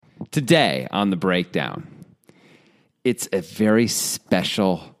Today on the breakdown, it's a very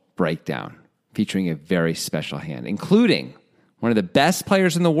special breakdown featuring a very special hand, including one of the best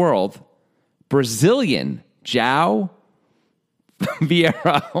players in the world, Brazilian João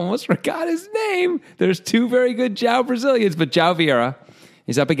Vieira. Almost forgot his name. There's two very good João Brazilians, but João Vieira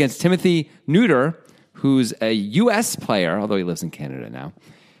is up against Timothy Neuter, who's a U.S. player, although he lives in Canada now.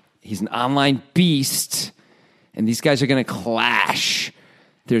 He's an online beast, and these guys are going to clash.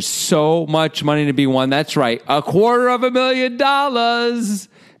 There's so much money to be won. That's right, $250,000.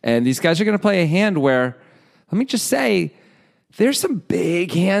 And these guys are going to play a hand where, let me just say, there's some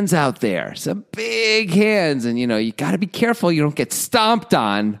big hands out there. Some big hands. And, you got to be careful you don't get stomped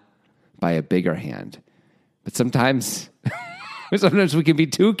on by a bigger hand. But sometimes we can be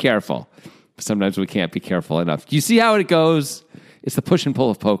too careful. Sometimes we can't be careful enough. Do you see how it goes? It's the push and pull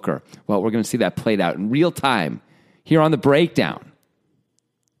of poker. Well, we're going to see that played out in real time here on The Breakdown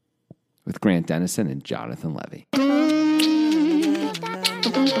with Grant Dennison and Jonathan Levy.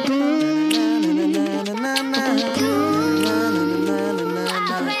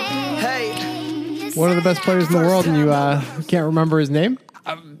 One of the best players in the world, and you can't remember his name?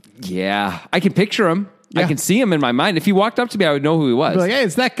 Yeah, I can picture him. Yeah. I can see him in my mind. If he walked up to me, I would know who he was. I'd be like, hey,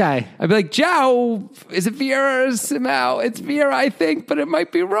 it's that guy. I'd be like, Joe, is it Vieira or Simao? It's Vieira, I think, but it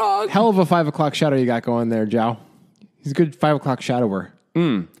might be wrong. Hell of a 5 o'clock shadow you got going there, Joe. He's a good 5 o'clock shadower.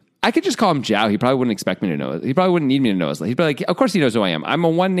 I could just call him Joe. He probably wouldn't expect me to know it. He probably wouldn't need me to know his name. He'd be like, of course he knows who I am. I'm a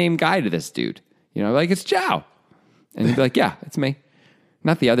one-name guy to this dude. Like, it's Joe. And he'd be like, yeah, it's me.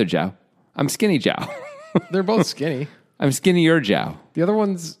 Not the other Joe. I'm skinny Joe. They're both skinny. I'm skinnier Joe. The other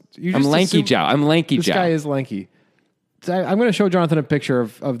one's... I'm lanky Joe. I'm lanky This Joe. guy is lanky. So I'm going to show Jonathan a picture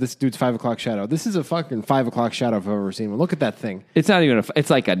of this dude's 5 o'clock shadow. This is a fucking 5 o'clock shadow if I've ever seen one. Look at that thing. It's not even it's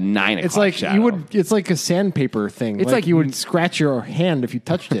like a 9 o'clock It's like shadow. It's like a sandpaper thing. It's like you would scratch your hand if you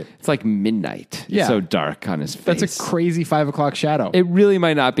touched it. It's like midnight. Yeah. It's so dark on his face. That's a crazy 5 o'clock shadow. It really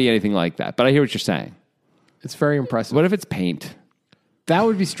might not be anything like that, but I hear what you're saying. It's very impressive. What if it's paint? That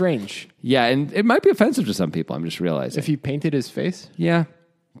would be strange. Yeah, and it might be offensive to some people, I'm just realizing. If he painted his face? Yeah.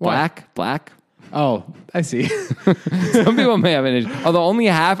 Black. Oh, I see. Some people may have an issue. Although only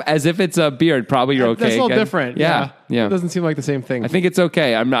half, as if it's a beard, probably you're okay. That's a little different. Yeah. It doesn't seem like the same thing. I think it's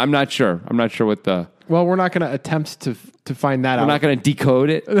okay. I'm not sure. I'm not sure what the... Well, we're not going to attempt to find that out. We're not going to decode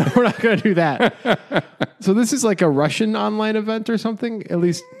it. We're not going to do that. So this is like a Russian online event or something? At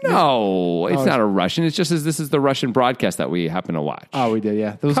least... No, it's not a Russian. It's just as this is the Russian broadcast that we happen to watch. Oh, we did,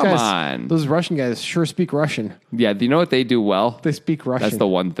 yeah. Come on. Those Russian guys sure speak Russian. Yeah, do you know what they do well? They speak Russian. That's the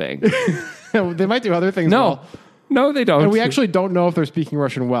one thing. They might do other things well. No, they don't. And we actually don't know if they're speaking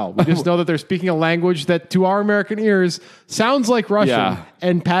Russian well. We just know that they're speaking a language that, to our American ears, sounds like Russian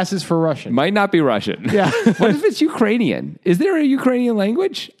and passes for Russian. Might not be Russian. Yeah. What if it's Ukrainian? Is there a Ukrainian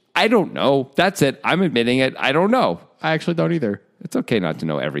language? I don't know. That's it. I'm admitting it. I don't know. I actually don't either. It's okay not to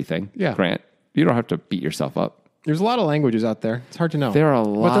know everything. Yeah. Grant, you don't have to beat yourself up. There's a lot of languages out there. It's hard to know. There are a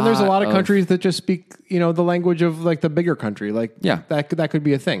lot. But then there's a lot of countries that just speak, the language of like the bigger country. Like, that could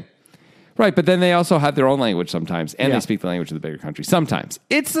be a thing. Right, but then they also have their own language sometimes, and they speak the language of the bigger country sometimes.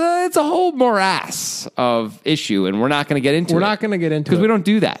 It's a whole morass of issue, and we're not going to get into it. We're not going to get into it. Because we don't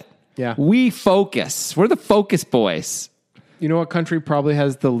do that. Yeah. We focus. We're the focus boys. You know what country probably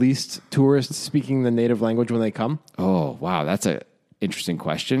has the least tourists speaking the native language when they come? Oh, wow. That's an interesting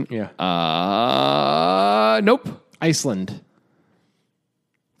question. Yeah. Nope. Iceland.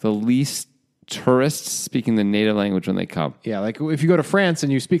 The least tourists speaking the native language when they come. Yeah, like if you go to France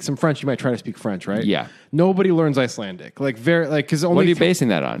and you speak some French, you might try to speak French, right? Yeah. Nobody learns Icelandic. Because only what are you basing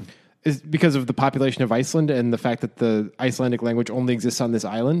that on? Is because of the population of Iceland and the fact that the Icelandic language only exists on this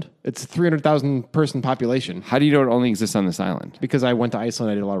island. It's a 300,000 person population. How do you know it only exists on this island? Because I went to Iceland.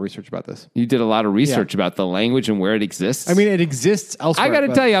 I did a lot of research about this. You did a lot of research about the language and where it exists? I mean, it exists elsewhere. I got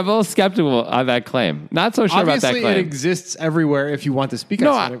to tell you, I'm a little skeptical on that claim. Not so sure about that claim. Obviously, it exists everywhere if you want to speak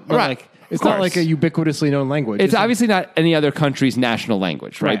Icelandic. Right. It's not like a ubiquitously known language. It's obviously not any other country's national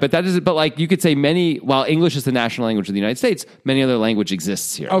language, right? But that is, but you could say while English is the national language of the United States, many other language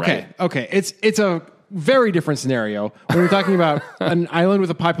exists here. Okay, right? okay. It's a very different scenario when we're talking about an island with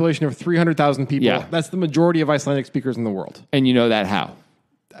a population of 300,000 people. Yeah. That's the majority of Icelandic speakers in the world. And you know that how?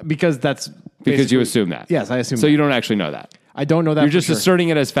 Because you assume that. Yes, I assume. So you don't actually know that. I don't know that. You're just asserting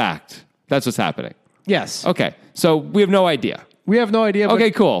it as fact. That's what's happening. Yes. Okay. So we have no idea. We have no idea. Okay,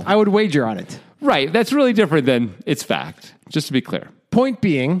 cool. I would wager on it. Right. That's really different than it's fact, just to be clear. Point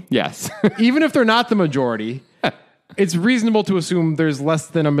being, yes. Even if they're not the majority, it's reasonable to assume there's less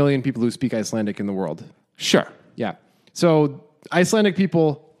than 1 million people who speak Icelandic in the world. Sure. Yeah. So Icelandic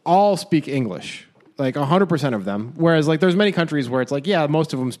people all speak English. like 100% of them. Whereas like there's many countries where it's like, yeah,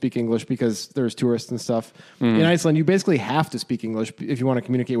 most of them speak English because there's tourists and stuff. In Iceland, you basically have to speak English if you want to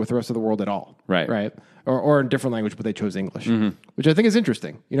communicate with the rest of the world at all. Right. Or in a different language, but they chose English, which I think is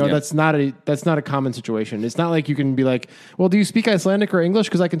interesting. You know, that's not a common situation. It's not like you can be like, well, do you speak Icelandic or English?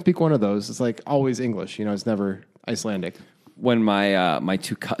 Because I can speak one of those. It's like always English. You know, it's never Icelandic. When my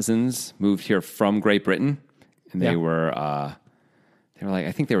two cousins moved here from Great Britain, and they were like,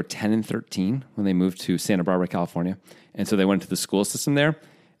 I think they were 10 and 13 when they moved to Santa Barbara, California. And so they went to the school system there,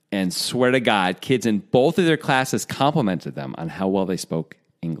 and swear to God, kids in both of their classes complimented them on how well they spoke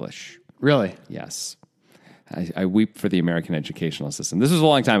English. Really? Yes. I weep for the American educational system. This was a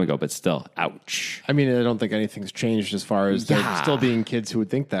long time ago, but still, ouch. I mean, I don't think anything's changed as far as there still being kids who would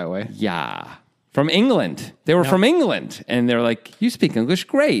think that way. Yeah. From England. They were from England. And they're like, you speak English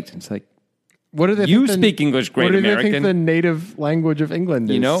great. It's like, what do they you speak English great, American. What do they think the native language of England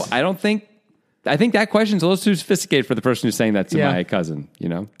is? You know, I think that question's a little too sophisticated for the person who's saying that to my cousin, you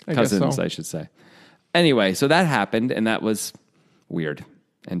know? Cousins, I should say. Anyway, so that happened, and that was weird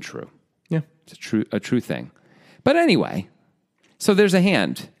and true. Yeah. It's a true thing. But anyway, so there's a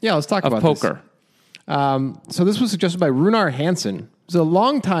hand. Yeah, let's talk about poker. So this was suggested by Runar Hansen. He's a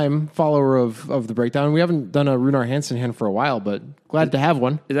longtime follower of the breakdown. We haven't done a Runar Hansen hand for a while, but glad to have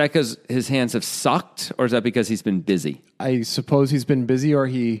one. Is that because his hands have sucked, or is that because he's been busy? I suppose he's been busy, or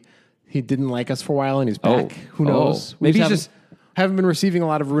he didn't like us for a while and he's back. Who knows? Maybe he's just haven't been receiving a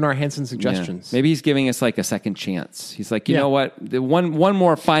lot of Runar Hansen suggestions. Yeah. Maybe he's giving us like a second chance. He's like, you know what? One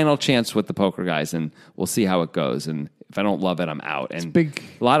more final chance with the poker guys, and we'll see how it goes. And if I don't love it, I'm out. And big.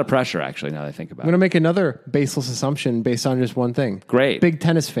 A lot of pressure, actually, now that I think about it. I'm going to make another baseless assumption based on just one thing. Great. Big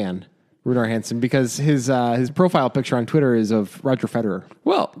tennis fan, Runar Hansen, because his profile picture on Twitter is of Roger Federer.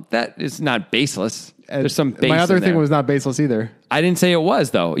 Well, that is not baseless. There's some base. My other in thing there. was not baseless either. I didn't say it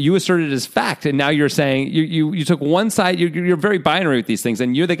was, though. You asserted it as fact, and now you're saying you took one side. You're very binary with these things,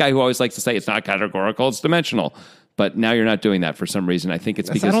 and you're the guy who always likes to say it's not categorical, it's dimensional. But now you're not doing that for some reason. I think it's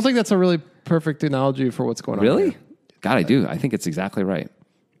because I don't think that's a really perfect analogy for what's going on. Really? Here. God, I do. I think it's exactly right.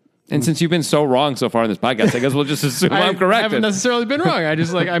 And since you've been so wrong so far in this podcast, I guess we'll just assume I'm correct. I haven't necessarily been wrong.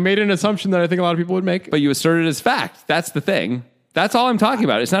 I made an assumption that I think a lot of people would make. But you asserted it as fact. That's the thing. That's all I'm talking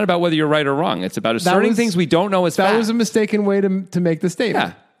about. It's not about whether you're right or wrong. It's about asserting things we don't know as fact. That was a mistaken way to make the statement.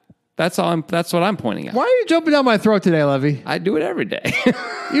 Yeah. That's what I'm pointing at. Why are you jumping down my throat today, Levy? I do it every day.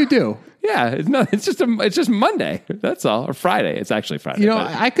 You do. Yeah, it's just Monday. That's all. Or Friday. It's actually Friday. You know,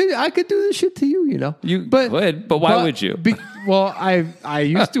 I could do this shit to you, you know. You could, but why would you? Well, I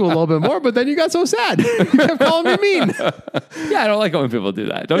used to a little bit more, but then you got so sad. You kept calling me mean. Yeah, I don't like it when people do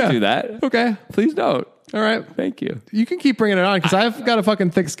that. Don't do that. Okay. Please don't. All right. Thank you. You can keep bringing it on because I've got a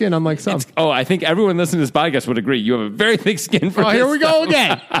fucking thick skin, unlike some. I think everyone listening to this podcast would agree. You have a very thick skin for this. Here we go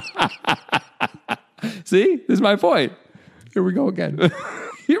again. See? This is my point. Here we go again.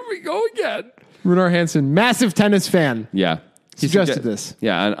 Here we go again. Runar Hansen, massive tennis fan. Yeah. He suggested this.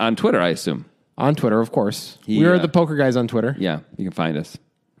 Yeah, on Twitter, I assume. On Twitter, of course. We are the poker guys on Twitter. Yeah, you can find us.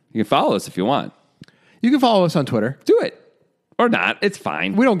 You can follow us if you want. You can follow us on Twitter. Do it. Or not. It's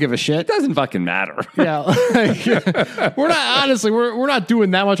fine. We don't give a shit. It doesn't fucking matter. Yeah. We're not, honestly, we're not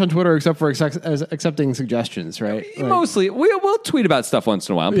doing that much on Twitter except for accepting suggestions, right? Mostly. We'll tweet about stuff once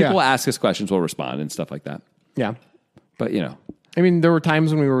in a while. People will ask us questions, we'll respond and stuff like that. Yeah. But, you know. I mean, there were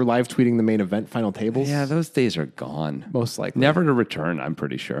times when we were live tweeting the main event final tables. Yeah, those days are gone. Most likely. Never to return, I'm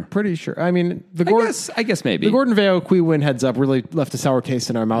pretty sure. Pretty sure. I mean, I guess maybe. The Gordon Veo Qui win heads up really left a sour taste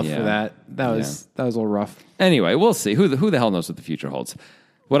in our mouth for that. That was a little rough. Anyway, we'll see. Who the hell knows what the future holds?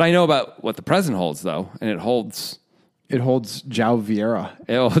 What I know about what the present holds, though, and it holds João Vieira.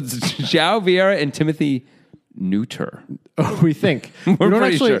 It holds João Vieira and Timothy Neuter. We think. We're we don't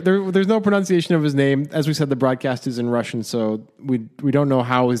pretty actually, sure. There's no pronunciation of his name. As we said, the broadcast is in Russian, so we don't know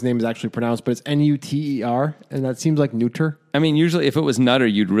how his name is actually pronounced, but it's Nuter, and that seems like neuter. I mean, usually if it was Nutter,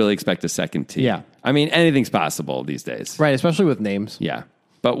 you'd really expect a second T. Yeah. I mean, anything's possible these days. Right, especially with names. Yeah.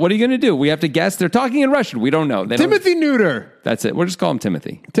 But what are you going to do? We have to guess. They're talking in Russian. We don't know. Timothy Neuter. That's it. We'll just call him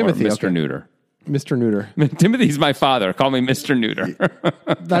Timothy. Timothy, or Mr. okay. Neuter. Mr. Neuter. Timothy's my father. Call me Mr. Neuter.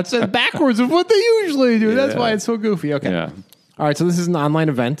 That's backwards of what they usually do. That's why it's so goofy. Okay. Yeah. All right, so this is an online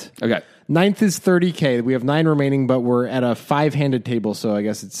event. Okay. Ninth is 30K. We have 9 remaining, but we're at a 5-handed table, so I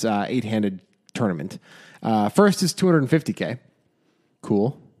guess it's 8-handed tournament. First is 250K.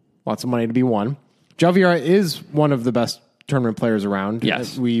 Cool. Lots of money to be won. João Vieira is one of the best tournament players around.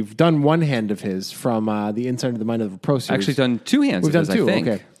 Yes. We've done one hand of his from the Inside of the Mind of the Pro Series. Actually done 2 hands We've of done his, 2. I think.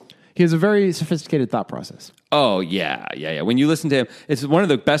 Okay. He has a very sophisticated thought process. Oh, yeah. When you listen to him, it's one of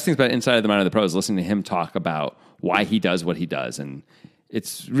the best things about Inside of the Mind of the Pro is listening to him talk about why he does what he does. And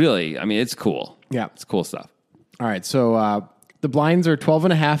it's really, I mean, it's cool. Yeah. It's cool stuff. All right. So the blinds are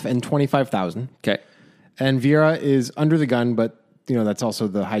 12.5 and 25,000. Okay. And Vieira is under the gun, but that's also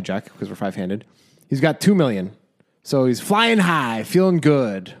the hijack because we're 5-handed. He's got 2 million. So he's flying high, feeling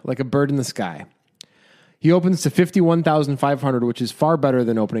good, like a bird in the sky. He opens to 51,500, which is far better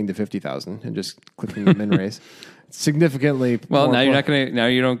than opening to 50,000 and just clicking the min raise. Significantly. Well, now you're not going to. Now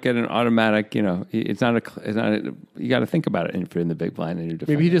you don't get an automatic. It's not a. You got to think about it if you're in the big blind and you're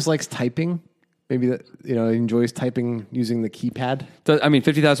defending. Maybe he just likes typing. Maybe that he enjoys typing using the keypad. So,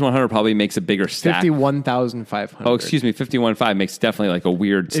 50,100 probably makes a bigger stack. 51,500. Oh, excuse me, 51.5 makes definitely like a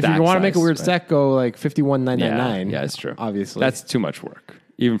weird stack. If you want to size, make a weird right? stack, go like 51,999. Yeah, it's true. Obviously, that's too much work,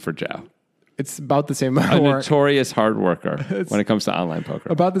 even for Joe. It's about the same amount A of work. notorious hard worker when it comes to online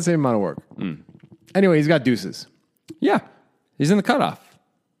poker. About the same amount of work. Anyway, he's got deuces. Yeah, he's in the cutoff,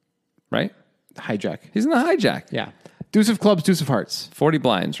 right? Hijack. He's in the hijack. Yeah. Deuce of clubs, deuce of hearts. 40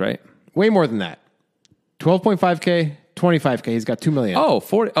 blinds, right? Way more than that. 12.5K, 25K. He's got 2 million. Oh,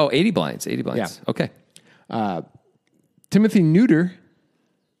 40. Oh, 80 blinds. 80 blinds. Yeah. Okay. Timothy Neuter,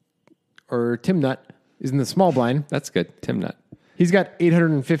 or Tim Nut, is in the small blind. That's good. Tim Nut. He's got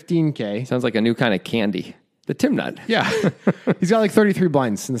 815K. Sounds like a new kind of candy. The Tim Nut. Yeah. He's got like 33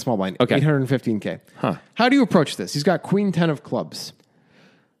 blinds in the small blind. Okay. 815K. Huh. How do you approach this? He's got queen 10 of clubs.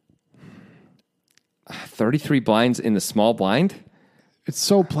 33 blinds in the small blind. It's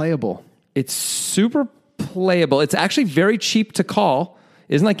so playable. It's super playable. It's actually very cheap to call.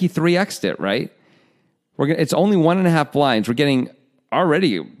 Isn't like he 3x'd it, right? It's only 1.5 blinds. We're getting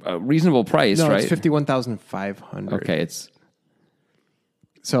already a reasonable price, No, right? it's 51,500. Okay,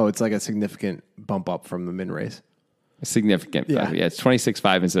 So it's like a significant bump up from the min raise. significant. Yeah. It's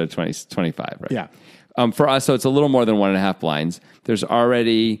 26.5 instead of 25, right? Yeah. For us, so it's a little more than 1.5 blinds. There's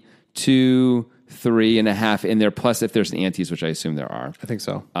already 2, 3.5 in there, plus if there's antes, which I assume there are. I think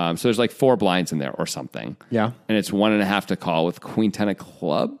so. So there's like 4 blinds in there or something. Yeah. And it's 1.5 to call with queen 10 of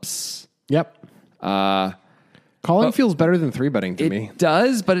clubs. Yep. Calling feels better than 3-betting to me. It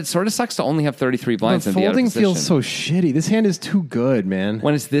does, but it sort of sucks to only have 33 blinds in the folding other feels position. so shitty. This hand is too good, man.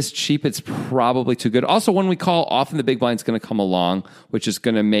 When it's this cheap, it's probably too good. Also, when we call, often the big blind's going to come along, which is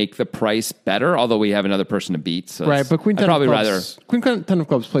going to make the price better, although we have another person to beat. So Right, but Queen 10 I'd of clubs, Queen 10 of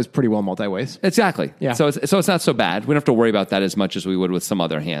clubs plays pretty well multi-ways. Exactly. Yeah. So it's not so bad. We don't have to worry about that as much as we would with some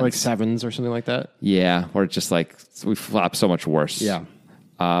other hands. Like sevens or something like that. Yeah, or just like we flop so much worse. Yeah.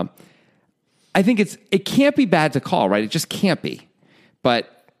 I think it can't be bad to call, right? It just can't be.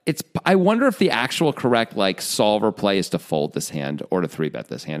 But I wonder if the actual correct solver play is to fold this hand or to 3-bet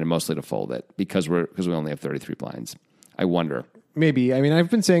this hand, and mostly to fold it because we only have 33 blinds. I wonder. Maybe. I mean,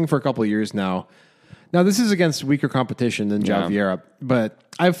 I've been saying for a couple of years now. Now, this is against weaker competition than Javiera, but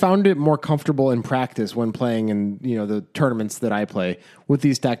I've found it more comfortable in practice when playing in the tournaments that I play with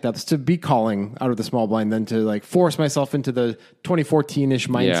these stacked ups to be calling out of the small blind than to force myself into the 2014-ish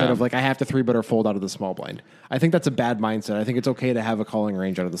mindset of I have to 3-bet or fold out of the small blind. I think that's a bad mindset. I think it's okay to have a calling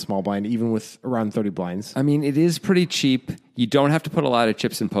range out of the small blind, even with around 30 blinds. I mean, it is pretty cheap. You don't have to put a lot of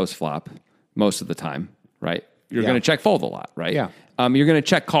chips in post flop most of the time, right? You're going to check fold a lot, right? Yeah. You're going to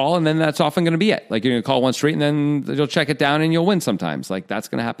check call, and then that's often going to be it. You're going to call one straight, and then you'll check it down, and you'll win sometimes. That's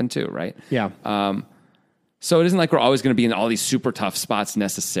going to happen too, right? Yeah. So it isn't like we're always going to be in all these super tough spots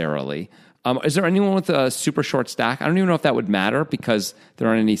necessarily. Is there anyone with a super short stack? I don't even know if that would matter because there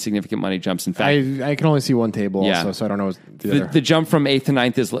aren't any significant money jumps. In fact, I can only see one table also, so I don't know the jump from 8th to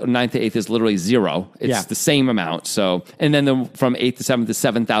 9th is 9th to 8th is literally 0. It's the same amount. So, and then from 8th to 7th is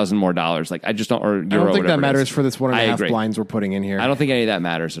 $7,000 more dollars. I just don't, or euro, I don't think that matters for for this 1.5 blinds we're putting in here. I don't think any of that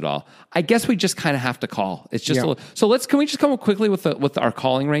matters at all. I guess we just kind of have to call. It's just can we just come up quickly with the our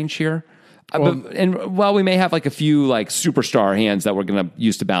calling range here? And while we may have a few superstar hands that we're going to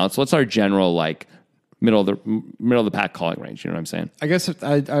use to balance, what's our general middle of the pack calling range? You know what I'm saying? I guess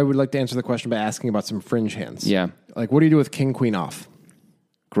I would like to answer the question by asking about some fringe hands. Yeah. What do you do with king, queen off?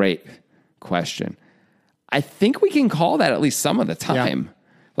 Great question. I think we can call that at least some of the time.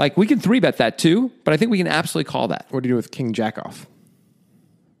 Yeah. We can 3-bet that too, but I think we can absolutely call that. What do you do with king, jack off?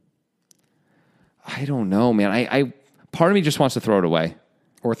 I don't know, man. I part of me just wants to throw it away.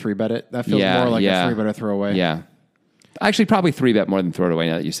 Or 3-bet it? That feels more like a 3-bet or throw away. Yeah. Actually, probably 3-bet more than throw it away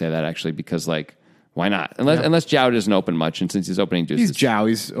now that you say that, actually, because, why not? Unless Jow doesn't open much, and since he's opening deuces. He's Jow.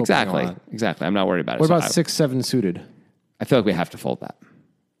 He's opening Exactly. a lot. Exactly. I'm not worried about it. What about 6-7 suited? I feel like we have to fold that.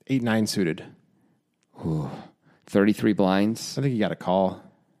 8-9 suited. 33 blinds. I think you got to call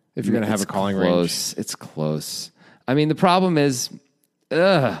if you're going to have a calling range. It's close. I mean, the problem is,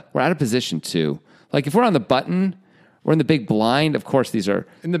 we're out of position, too. If we're on the button... We're in the big blind. Of course, these are...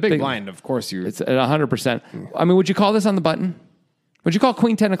 In the big blind, of course. It's at 100%. I mean, would you call this on the button? Would you call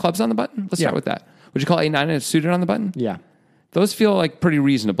queen 10 of clubs on the button? Let's start with that. Would you call 8-9 and suited on the button? Yeah. Those feel like pretty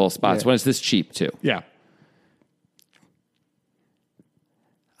reasonable spots when it's this cheap too. Yeah.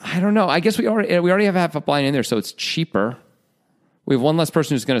 I don't know. I guess we already have half a blind in there, so it's cheaper. We have one less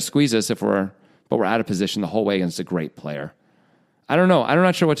person who's going to squeeze us but we're out of position the whole way against a great player. I don't know. I'm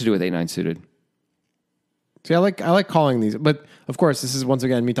not sure what to do with 8-9 suited. See, I like calling these, but of course, this is once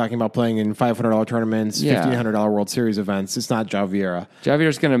again me talking about playing in $500 tournaments, $1,500 World Series events. It's not Javiera.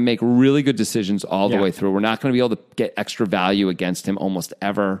 Javier's going to make really good decisions all the way through. We're not going to be able to get extra value against him almost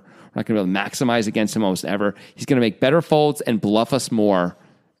ever. We're not going to be able to maximize against him almost ever. He's going to make better folds and bluff us more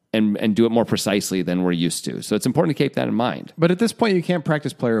and do it more precisely than we're used to. So it's important to keep that in mind. But at this point, you can't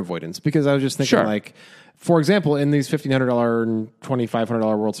practice player avoidance because I was just thinking like, for example, in these $1,500 and $2,500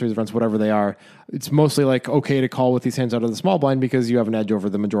 World Series events, whatever they are, it's mostly like okay to call with these hands out of the small blind because you have an edge over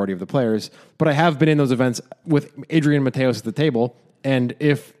the majority of the players. But I have been in those events with Adrian Mateos at the table, and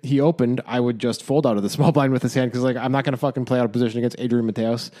if he opened, I would just fold out of the small blind with his hand because like I'm not going to fucking play out of position against Adrian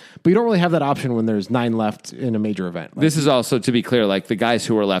Mateos. But you don't really have that option when there's 9 left in a major event. Like, this is also, to be clear, like the guys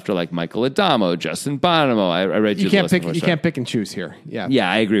who are left are like Michael Adamo, Justin Bonomo. I read you can't pick. You can't pick and choose here.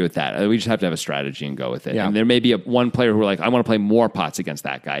 Yeah, I agree with that. We just have to have a strategy and go with it. Yeah. And there may be one player who are like, I want to play more pots against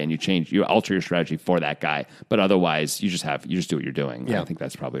that guy, and you alter your strategy for that guy. But otherwise, you just do what you're doing. Yeah. I think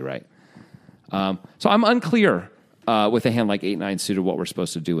that's probably right. So I'm unclear. With a hand like 8-9 suited, what we're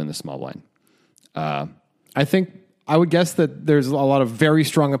supposed to do in the small blind. I think I would guess that there's a lot of very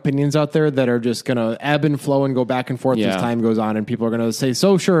strong opinions out there that are just going to ebb and flow and go back and forth as time goes on, and people are going to say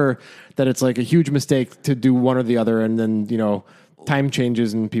so sure that it's like a huge mistake to do one or the other, and then time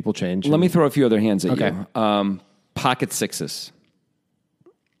changes and people change. Let me throw a few other hands at you. Pocket sixes.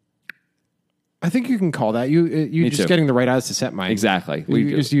 I think you can call that. You're just getting the right odds to set mine. Exactly.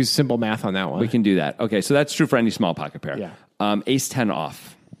 We just use simple math on that one. We can do that. Okay, so that's true for any small pocket pair. Yeah. Ace 10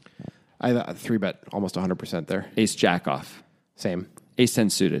 off. I 3-bet almost 100% there. Ace jack off. Same. Ace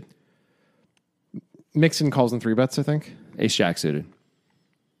 10 suited. Mixin calls and 3-bets, I think. Ace jack suited.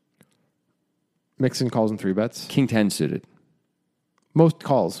 Mixin calls and 3-bets. King 10 suited.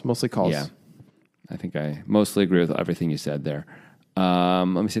 Mostly calls. Yeah. I think I mostly agree with everything you said there. Let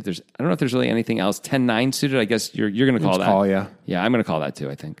me see if I don't know if there's really anything else. 10-9 suited, I guess you're going to call that. Call, yeah. Yeah, I'm going to call that too,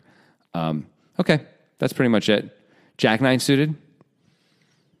 I think. Okay, that's pretty much it. Jack 9 suited.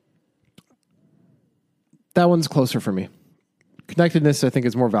 That one's closer for me. Connectedness, I think,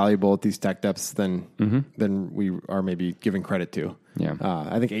 is more valuable at these stack depths than we are maybe giving credit to. Yeah.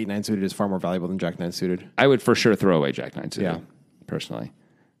 I think 8-9 suited is far more valuable than Jack 9 suited. I would for sure throw away Jack 9 suited, personally.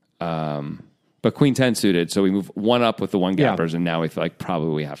 But Queen 10 suited, so we move one up with the one gappers, and now we feel like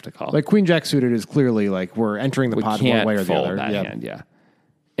probably we have to call. Like Queen Jack suited is clearly like we're entering the pot one way or the other. That hand,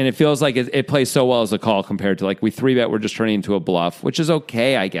 and it feels like it plays so well as a call compared to like we 3-bet, we're just turning into a bluff, which is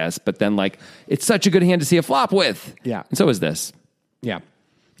okay, I guess. But then like it's such a good hand to see a flop with. Yeah. And so is this. Yeah.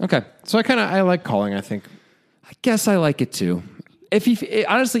 Okay. So I like calling, I think. I guess I like it too.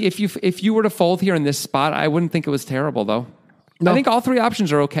 Honestly, if you were to fold here in this spot, I wouldn't think it was terrible though. No. I think all three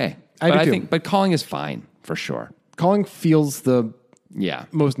options are okay. But calling is fine for sure. Calling feels the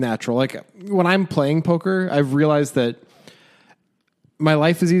most natural. Like when I'm playing poker, I've realized that my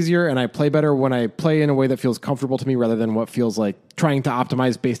life is easier and I play better when I play in a way that feels comfortable to me rather than what feels like trying to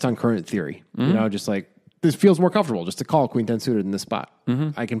optimize based on current theory. Mm-hmm. Just like this feels more comfortable just to call Queen 10 suited in this spot.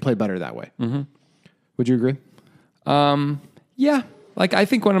 Mm-hmm. I can play better that way. Mm-hmm. Would you agree? Yeah. Like I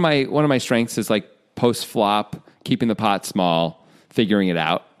think one of my strengths is like post flop, keeping the pot small, figuring it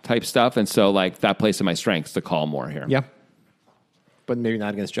out type stuff. And so like that plays to my strengths to call more here. Yeah. But maybe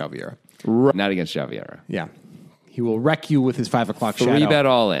not against Javiera. Not against Javiera. Yeah. He will wreck you with his 5 o'clock shadow. 3-bet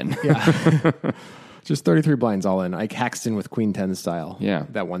all in. Yeah. Just 33 blinds all in. Ike Haxton with Queen 10 style. Yeah.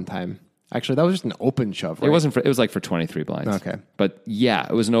 That one time. Actually, that was just an open shove, right? It was like for 23 blinds. Okay. But yeah,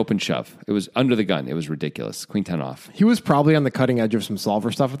 it was an open shove. It was under the gun. It was ridiculous. Queen 10 off. He was probably on the cutting edge of some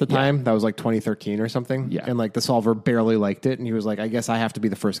solver stuff at the time. That was like 2013 or something. Yeah. And like the solver barely liked it. And he was like, I guess I have to be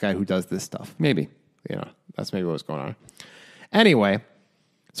the first guy who does this stuff. Maybe. That's maybe what was going on. Anyway,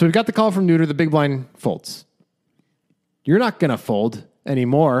 so we've got the call from neuter. The big blind folds. You're not going to fold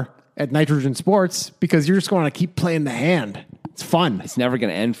anymore at Nitrogen Sports because you're just going to keep playing the hand. It's fun. It's never going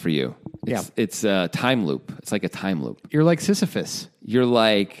to end for you. It's a time loop. It's like a time loop. You're like Sisyphus. You're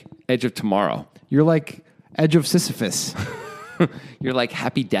like Edge of Tomorrow. You're like Edge of Sisyphus. You're like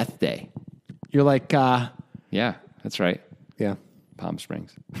Happy Death Day. You're like... yeah, that's right. Yeah. Palm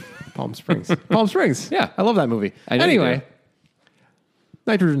Springs. Palm Springs. Palm Springs. Yeah. I love that movie.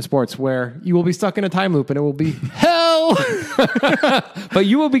 Nitrogen Sports, where you will be stuck in a time loop and it will be hell. But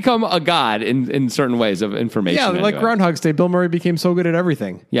you will become a god in certain ways of information. Yeah, like anyway. Groundhog's Day. Bill Murray became so good at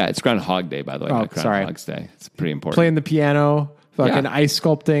everything. Yeah, it's Groundhog Day, by the way. Oh, not sorry. Groundhog's Day. It's pretty important. Playing the piano, fucking Yeah. ice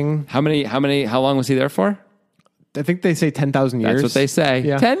sculpting. How long was he there for? I think they say 10,000 years. That's what they say.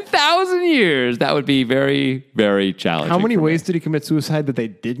 Yeah. 10,000 years. That would be very, very challenging. How many for me. ways did he commit suicide that they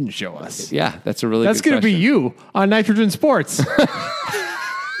didn't show us? Yeah, that's a really That's good going to be question. you on Nitrogen Sports.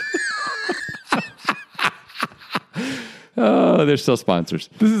 Oh, they're still sponsors.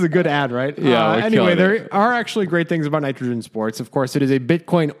 This is a good ad, right? Yeah, we're anyway, killing there it. are actually great things about Nitrogen Sports. Of course, it is a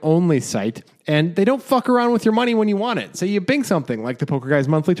Bitcoin-only site, and they don't fuck around with your money when you want it. Say you bing something like the Poker Guys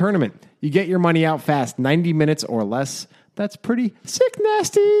monthly tournament. You get your money out fast, 90 minutes or less. That's pretty sick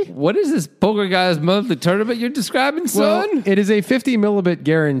nasty. What is this Poker Guys monthly tournament you're describing, son? Well, it is a 50 millibit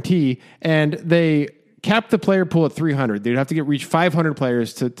guarantee, and they cap the player pool at 300. They'd have to reach 500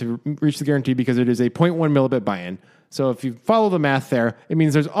 players to reach the guarantee because it is a 0.1 millibit buy-in. So if you follow the math there, it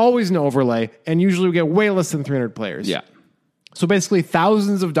means there's always an overlay, and usually we get way less than 300 players. Yeah. So basically,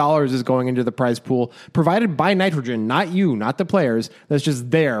 thousands of dollars is going into the prize pool provided by Nitrogen, not you, not the players. That's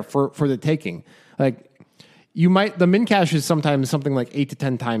just there for the taking. Like the min cash is sometimes something like 8 to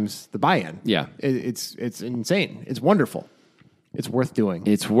 10 times the buy-in. Yeah. It's insane. It's wonderful. It's worth doing.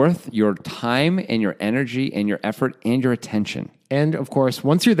 It's worth your time and your energy and your effort and your attention. And of course,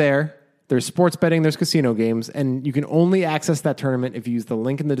 once you're there, there's sports betting, there's casino games, and you can only access that tournament if you use the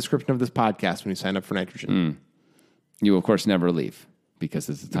link in the description of this podcast when you sign up for Nitrogen. You, of course, never leave because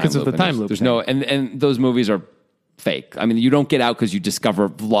it's a time Because of loop. the time And loop There's thing. no, and those movies are fake. I mean, you don't get out because you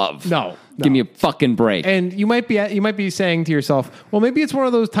discover love. No. Give me a fucking break. And you might be saying to yourself, well, maybe it's one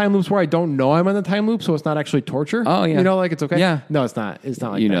of those time loops where I don't know I'm on the time loop, so it's not actually torture. Oh, yeah. You know, like it's okay. Yeah. No, it's not. It's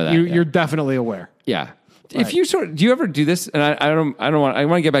not like You know that, yeah. You're definitely aware. Yeah. If you do you ever do this? And I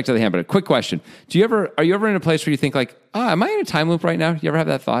want to get back to the hand, but a quick question. Are you ever in a place where you think like, am I in a time loop right now? You ever have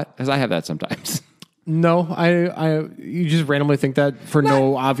that thought? Because I have that sometimes. No, you just randomly think that for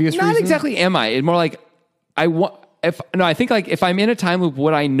no obvious reason. Not exactly am I. It's more like I think like if I'm in a time loop,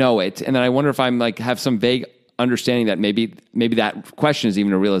 would I know it? And then I wonder if I'm like have some vague understanding that maybe that question is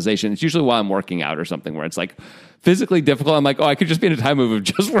even a realization. It's usually while I'm working out or something where it's like physically difficult. I'm like, I could just be in a time loop of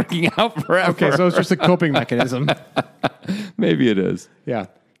just working out forever. Okay, so it's just a coping mechanism. Maybe it is. Yeah.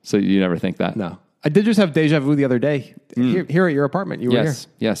 So you never think that? No. I did just have deja vu the other day here at your apartment. You were here.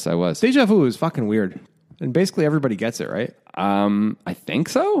 Yes, I was. Deja vu is fucking weird. And basically everybody gets it, right? I think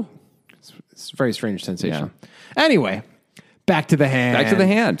so. It's a very strange sensation. Anyway, back to the hand. Back to the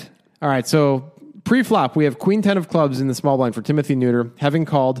hand. All right, so pre-flop, we have Queen 10 of clubs in the small blind for Timothy Neuter, having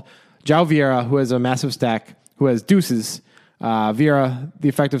called João Vieira, who has a massive stack, who has deuces. Vieira, the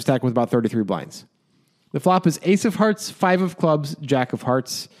effective stack with about 33 blinds. The flop is ace of hearts, 5 of clubs, jack of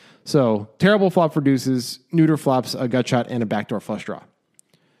hearts. So terrible flop for deuces. Neuter flops a gut shot and a backdoor flush draw.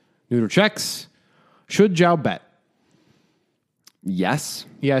 Neuter checks. Should João bet? Yes.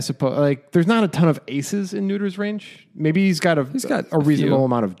 Yeah, I suppose. Like, there's not a ton of aces in Neuter's range. Maybe he's got a reasonable few.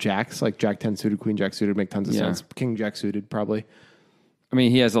 amount of jacks, like Jack 10 suited, Queen Jack suited, make tons of Yeah. sense. King Jack suited, probably. I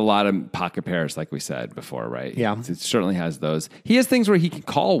mean, he has a lot of pocket pairs, like we said before, right? Yeah. It certainly has those. He has things where he can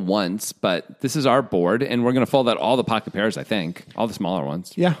call once, but this is our board, and we're going to fold out all the pocket pairs, I think. All the smaller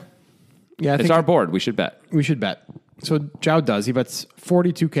ones. Yeah. Yeah, I It's think our board. We should bet. we should bet. So João does. He bets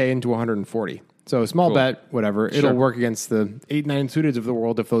 42K into 140. So small Cool. bet, whatever. Sure. It'll work against the 8-9 suiteds of the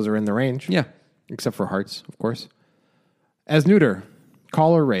world if those are in the range. Yeah. Except for hearts, of course. As Neuter,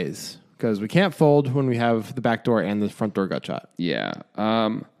 call or raise. Because we can't fold when we have the back door and the front door gut shot. Yeah.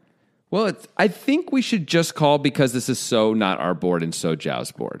 Well, I think we should just call because this is so not our board and so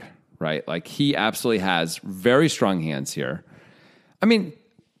João's board, right? Like he absolutely has very strong hands here. I mean,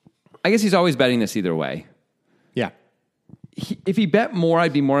 I guess he's always betting this either way. Yeah. If he bet more,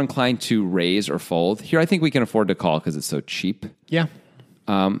 I'd be more inclined to raise or fold. Here, I think we can afford to call because it's so cheap. Yeah.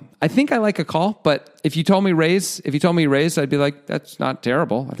 I think I like a call, but if you told me raise, I'd be like, that's not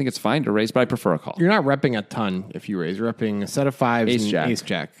terrible. I think it's fine to raise, but I prefer a call. You're not repping a ton if you raise. You're repping a set of fives Ace and jack. ace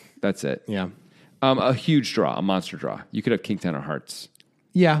jack. That's it. Yeah. A huge draw, a monster draw. You could have king 10 of hearts.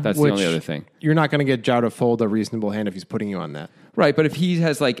 Yeah. That's the only other thing. You're not going to get João to fold a reasonable hand if he's putting you on that. Right, but if he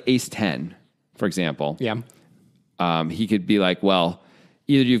has like ace 10, for example, Yeah. he could be like, well,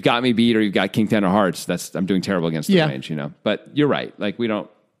 either you've got me beat or you've got king 10 of hearts. I'm doing terrible against the range, you know. But you're right. Like we're not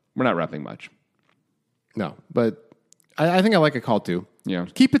repping much. No, but I think I like a call too. Yeah.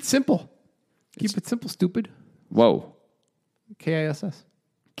 Keep it simple. Keep it simple, stupid. Whoa. KISS.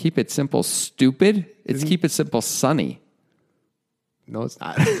 Keep it simple, stupid. It's keep it simple, sunny. No, it's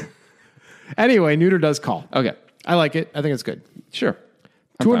not. Anyway, Neuter does call. Okay. I like it. I think it's good. Sure.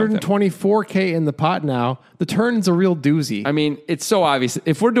 224K in the pot now. The turn's a real doozy. I mean, it's so obvious.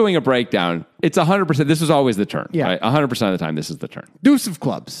 If we're doing a breakdown, it's 100%. This was always the turn. Yeah. Right? 100% of the time, this is the turn. Deuce of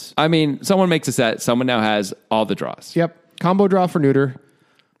clubs. I mean, someone makes a set. Someone now has all the draws. Yep. Combo draw for neuter.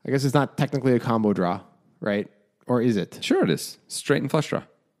 I guess it's not technically a combo draw, right? Or is it? Sure it is. Straight and flush draw.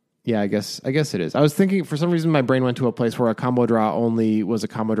 Yeah, I guess it is. I was thinking, for some reason, my brain went to a place where a combo draw only was a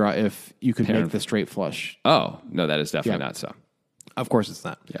combo draw if you could make the straight flush. Oh, no, that is definitely not so. Of course it's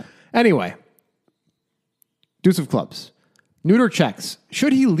not. Yeah. Anyway, deuce of clubs. Neuter checks.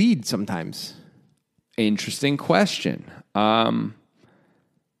 Should he lead sometimes? Interesting question. Well,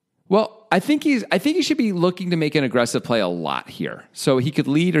 I think he should be looking to make an aggressive play a lot here. So he could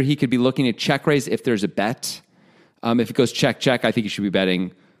lead, or he could be looking at check raise if there's a bet. If it goes check, check, I think he should be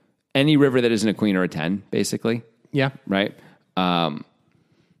betting any river that isn't a queen or a 10, basically. Yeah. Right?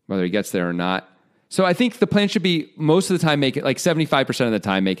 Whether he gets there or not. So I think the plan should be most of the time make it like 75% of the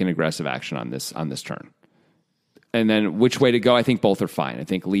time make an aggressive action on this turn. And then which way to go, I think both are fine. I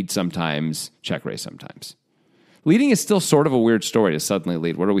think lead sometimes, check raise sometimes. Leading is still sort of a weird story to suddenly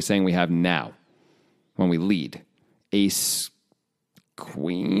lead. What are we saying we have now when we lead? Ace,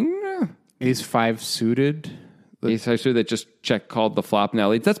 queen? Ace 5 suited. Ace 5 suited that just check called the flop now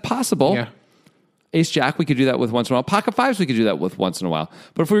leads. That's possible. Yeah. Ace jack, we could do that with once in a while. Pocket fives, we could do that with once in a while.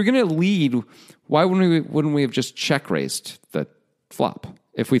 But if we were going to lead, why wouldn't we have just check raised the flop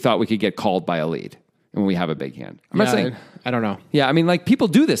if we thought we could get called by a lead when we have a big hand? I'm not saying. I don't know. Yeah, I mean, like people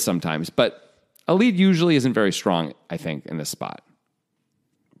do this sometimes, but a lead usually isn't very strong, I think, in this spot.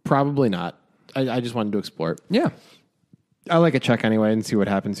 Probably not. I just wanted to explore it. Yeah. I like a check anyway and see what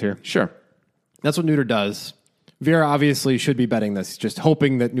happens here. Sure. That's what neuter does. Vera obviously should be betting this, just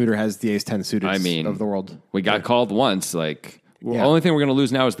hoping that neuter has the ace 10 suited of the world. We got called once. Like, the only thing we're going to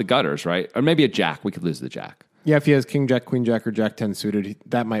lose now is the gutters, right? Or maybe a jack. We could lose the jack. Yeah, if he has king jack, queen jack, or jack 10 suited,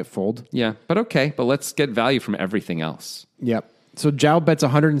 that might fold. Yeah, but okay. But let's get value from everything else. Yep. So Zhao bets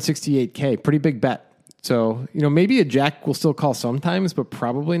 168K. Pretty big bet. So, maybe a jack will still call sometimes, but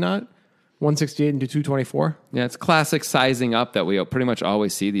probably not. 168 into 224. Yeah, it's classic sizing up that we pretty much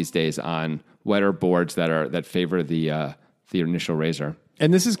always see these days on wetter boards that favor the initial raiser.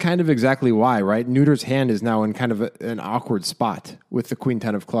 And this is kind of exactly why, right? Neuter's hand is now in kind of an awkward spot with the queen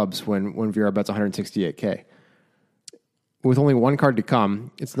 10 of clubs when Vera bets 168K. With only one card to come,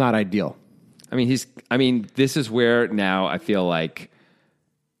 it's not ideal. I mean, this is where now I feel like,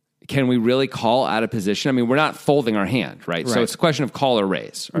 can we really call out of position? I mean, we're not folding our hand, right? So it's a question of call or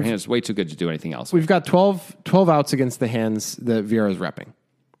raise. Our hand is way too good to do anything else. We've got 12 outs against the hands that Vera is repping.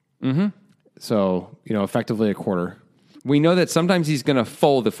 Mm-hmm. So, effectively a quarter. We know that sometimes he's going to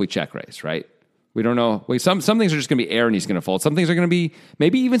fold if we check raise, right? We don't know. Some things are just going to be air and he's going to fold. Some things are going to be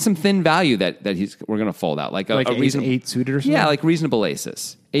maybe even some thin value that we're going to fold out. Like a ace 8 suited or something? Yeah, like reasonable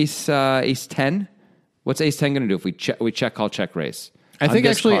aces. Ace 10. What's ace 10 going to do if we check call, check raise? I think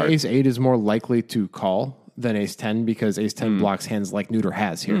actually ace 8 is more likely to call than ace 10 because ace 10 blocks hands like neuter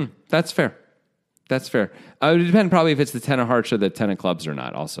has here. That's fair. That's fair. It would depend probably if it's the 10 of hearts or the 10 of clubs or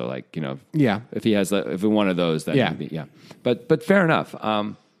not. Also, if he has if one of those, then But fair enough.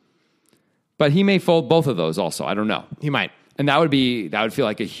 But he may fold both of those. Also, I don't know. He might, and that would feel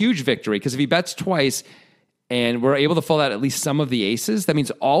like a huge victory because if he bets twice and we're able to fold out at least some of the aces, that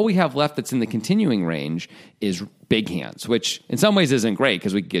means all we have left that's in the continuing range is big hands, which in some ways isn't great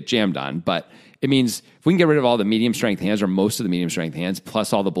because we could get jammed on, but it means if we can get rid of all the medium strength hands or most of the medium strength hands,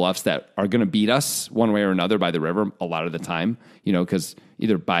 plus all the bluffs that are going to beat us one way or another by the river a lot of the time, because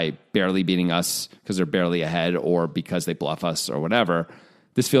either by barely beating us because they're barely ahead or because they bluff us or whatever,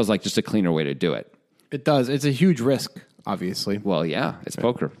 this feels like just a cleaner way to do it. It does. It's a huge risk, obviously. Well, yeah, it's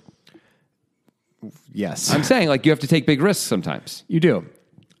poker. Yes. I'm saying you have to take big risks sometimes. You do.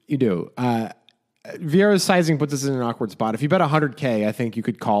 Vieira's sizing puts us in an awkward spot. If you bet 100K, I think you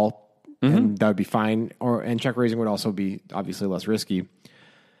could call and that would be fine. And check raising would also be obviously less risky.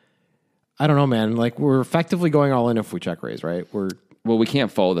 I don't know, man. We're effectively going all in if we check raise, right? Well, we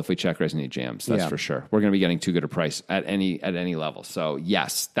can't fold if we check raise any jams. That's for sure. We're going to be getting too good a price at any level. So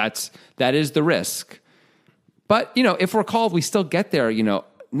yes, that is the risk. But if we're called, we still get there.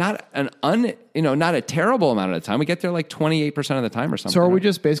 Not a terrible amount of the time. We get there 28% of the time or something. So are we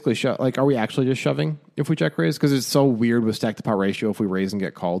just basically are we actually just shoving if we check raise? Because it's so weird with stack to pot ratio if we raise and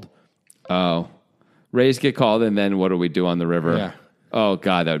get called. Oh, raise, get called, and then what do we do on the river? Yeah. Oh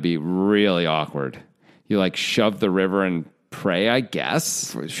God, that would be really awkward. You shove the river and pray, I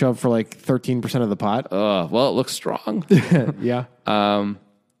guess. Shove for 13% of the pot. Well, it looks strong. Yeah.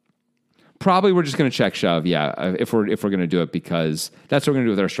 Probably we're just going to check shove, yeah. If we're going to do it, because that's what we're going to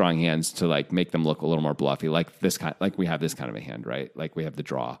do with our strong hands to like make them look a little more bluffy, like this kind, like we have this kind of a hand, right? Like we have the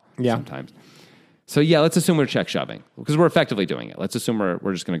draw sometimes. So yeah, let's assume we're check shoving because we're effectively doing it. Let's assume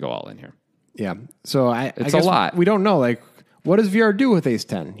we're just going to go all in here. Yeah. So I It's guess a lot. We don't know. Like, what does VR do with ace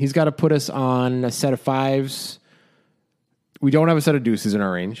 10? He's got to put us on a set of fives. We don't have a set of deuces in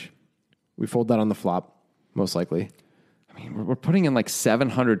our range. We fold that on the flop, most likely. I mean, we're putting in like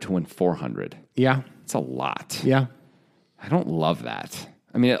 700 to win 400. Yeah. It's a lot. Yeah. I don't love that.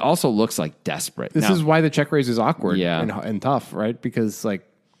 I mean, it also looks like desperate. This is why the check raise is awkward Yeah. and tough, right? Because like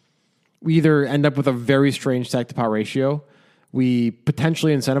we either end up with a very strange stack to pot ratio. We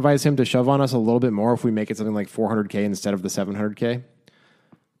potentially incentivize him to shove on us a little bit more if we make it something like 400K instead of the 700K.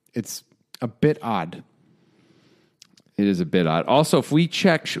 It's a bit odd. It is a bit odd. Also, if we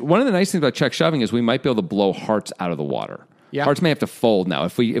check, one of the nice things about check shoving is we might be able to blow hearts out of the water. Yeah. Hearts may have to fold now.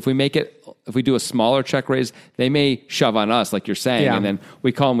 If we do a smaller check raise, they may shove on us, like you're saying, and then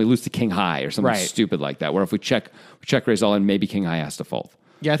we call them, we lose to king high or something stupid like that. Where if we check raise all in, maybe king high has to fold.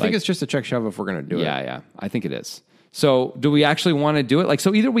 Yeah, I think it's just a check shove if we're going to do it. Yeah, I think it is. So do we actually want to do it? Like,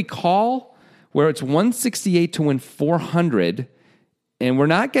 so either we call where it's 168 to win 400, and we're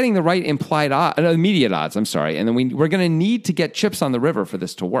not getting the right implied immediate odds. I'm sorry, and then we're going to need to get chips on the river for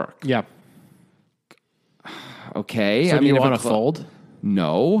this to work. Yeah. Okay. So do you want to fold?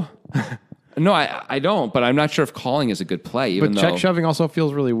 No. No, I don't, but I'm not sure if calling is a good play. Even But though check shoving also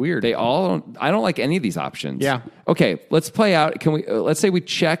feels really weird. I don't like any of these options. Yeah. Okay, let's play out. Can we? Let's say we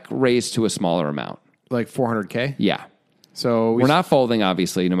check raise to a smaller amount. Like 400K? Yeah. So We're not folding,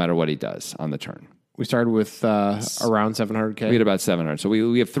 obviously, no matter what he does on the turn. we started with around 700K. We had about 700. So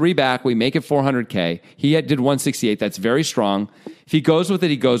we have 3 back. We make it 400K. He did 168. That's very strong. If he goes with it,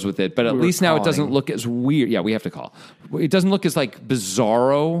 he goes with it. But at least now it doesn't look as weird. Yeah, we have to call. It doesn't look as like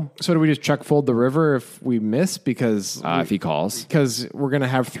bizarro. So do we just check fold the river if we miss? Because If he calls. Because we're going to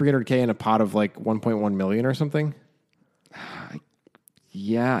have 300K in a pot of like 1.1 million or something?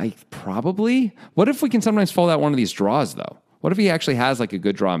 Yeah, probably. What if we can sometimes fold out one of these draws, though? What if he actually has like a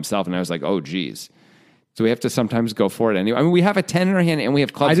good draw himself and I was like, oh, geez. Do we have to sometimes go for it anyway? I mean, we have a 10 in our hand and we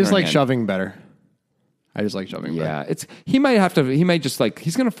have clubs I just in our like hand. shoving better. I just like shoving better. Yeah, he might just like,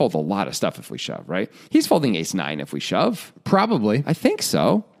 he's going to fold a lot of stuff if we shove, right? He's folding ace 9 if we shove. Probably. I think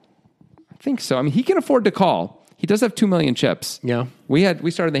so. I mean, he can afford to call. He does have 2 million chips. Yeah.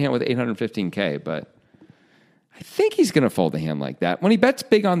 We started the hand with 815K, but I think he's going to fold a hand like that. When he bets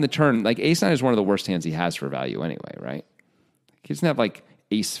big on the turn, like ace 9 is one of the worst hands he has for value anyway, right? He doesn't have like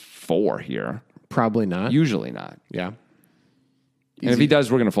ace 4 here. Probably not. Usually not. Yeah. And if he does,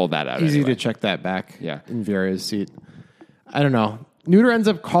 we're going to fold that out Easy anyway. to check that back. Yeah. In Vieira's seat. I don't know. Neuter ends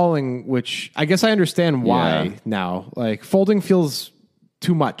up calling, which I guess I understand why now. Like folding feels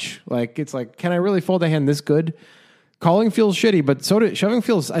too much. Like it's like, can I really fold a hand this good? Calling feels shitty, but shoving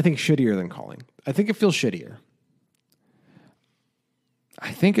feels, I think, shittier than calling. I think it feels shittier.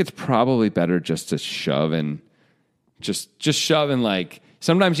 I think it's probably better just to shove and just shove and like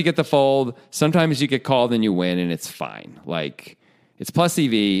sometimes you get the fold, sometimes you get called and you win and it's fine. Like it's plus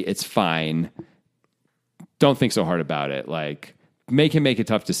EV, it's fine. Don't think so hard about it. Like make him make a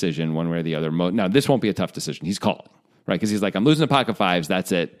tough decision one way or the other. Now this won't be a tough decision. He's calling, right? Because he's like, I'm losing a pocket fives.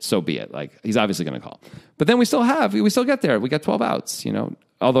 That's it. So be it. Like he's obviously going to call. But then we still get there. We got 12 outs, you know.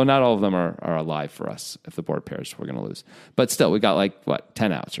 Although not all of them are alive for us. If the board pairs, we're going to lose. But still, we got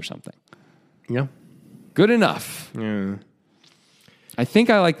 10 outs or something. Yeah. Good enough. Yeah. I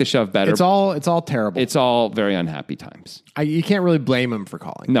think I like the shove better. It's all terrible. It's all very unhappy times. You can't really blame him for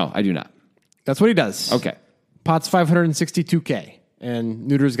calling. No, I do not. That's what he does. Okay. Pot's 562K, and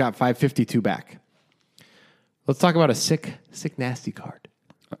Neuter's got 552 back. Let's talk about a sick, nasty card.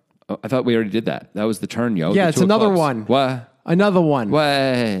 Oh, I thought we already did that. That was the turn, yo. Yeah, The it's two of another clubs. one. What? Another one. What?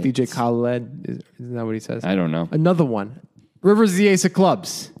 DJ Khaled, isn't that what he says? I don't know. Another one. River's the ace of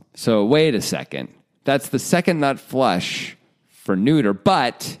clubs. So wait a second. That's the second nut flush for Neuter,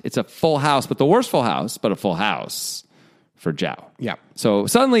 but it's a full house, but the worst full house, but a full house for Zhao. Yeah. So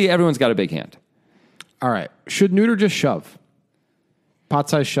suddenly everyone's got a big hand. All right. Should Neuter just shove?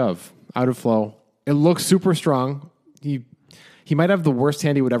 Pot size shove. Out of flow. It looks super strong. He might have the worst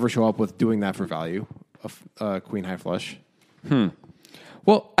hand he would ever show up with doing that for value. A queen high flush.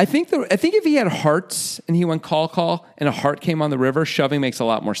 Well, I think if he had hearts and he went call, and a heart came on the river, shoving makes a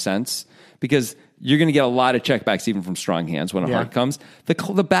lot more sense because you're going to get a lot of checkbacks even from strong hands when a heart comes.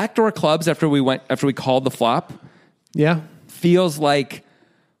 The backdoor clubs after we called the flop, feels like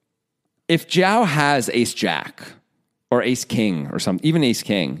if Zhao has ace jack or ace king or something, even ace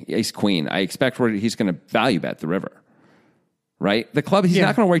king, ace queen, I expect he's going to value bet the river, right? The club, he's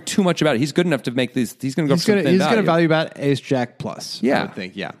not going to worry too much about it. He's good enough to make these. He's going to go for some thin He's going to value. value bet ace jack plus. Yeah. I would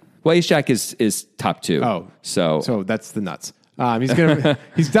think. Yeah. Well, ace jack is top 2. Oh, so that's the nuts. He's definitely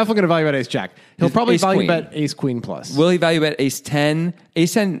going to value bet ace jack. He'll probably ace value queen. bet ace queen plus. will he value bet ace 10?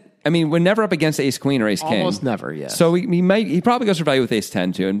 Ace 10. I mean, we're never up against ace queen or ace king. Almost never. Yes. So he probably goes for value with ace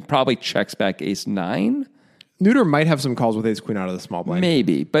 10 too, and probably checks back ace 9. Neuter might have some calls with ace queen out of the small blind.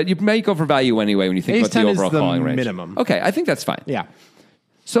 Maybe, but you may go for value anyway when you think Ace about the 10 is overall the calling range. minimum. Okay, I think that's fine. Yeah.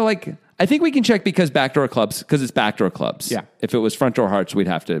 So, I think we can check because backdoor clubs, because it's backdoor clubs. Yeah. If it was front door hearts, we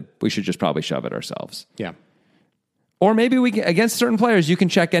should just probably shove it ourselves. Yeah. Or maybe we can, against certain players, you can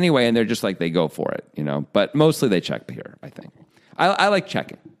check anyway, and they're just like, they go for it, But mostly they check here, I think. I like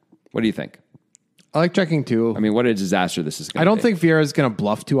checking. What do you think? I like checking too. I mean, what a disaster this is going to be. I don't think Vieira's going to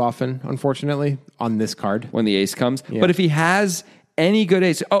bluff too often, unfortunately, on this card. When the ace comes. Yeah. But if he has any good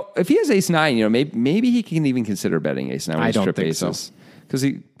ace, if he has ace 9, maybe he can even consider betting ace 9 with I don't strip think aces. Because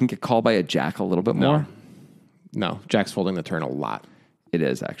he can get called by a jack a little bit more. No, Jack's folding the turn a lot. It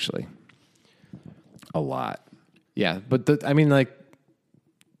is, actually. A lot. Yeah, but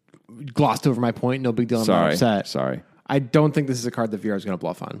glossed over my point. No big deal. I'm not upset. Sorry. I don't think this is a card that Vieira's going to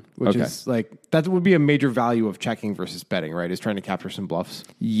bluff on, which Okay. is that would be a major value of checking versus betting, right? Is trying to capture some bluffs.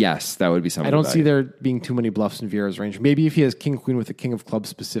 Yes, that would be something. I don't see there being too many bluffs in Vieira's range. Maybe if he has king queen with a king of clubs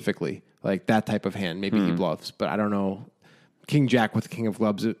specifically, like that type of hand, maybe he bluffs. But I don't know. King jack with the king of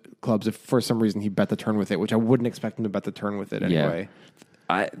clubs. If for some reason he bet the turn with it, which I wouldn't expect him to bet the turn with it anyway.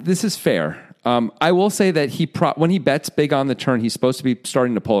 This is fair. I will say that when he bets big on the turn, he's supposed to be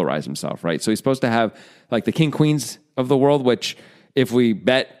starting to polarize himself, right? So he's supposed to have like the king queens of the world, which if we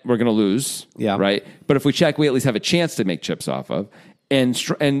bet, we're going to lose, right? But if we check, we at least have a chance to make chips off of,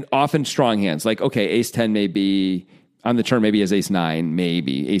 and often strong hands. Like, okay, ace 10 may be on the turn, maybe he has ace 9,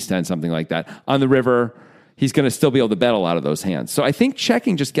 maybe ace 10, something like that. On the river, he's going to still be able to bet a lot of those hands. So I think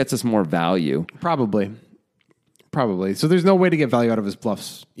checking just gets us more value. Probably. So there's no way to get value out of his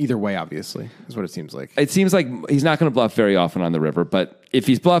bluffs either way, obviously, is what it seems like. It seems like he's not going to bluff very often on the river, but if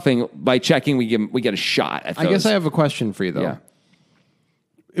he's bluffing, by checking, we get a shot at those. I guess I have a question for you, though. Yeah.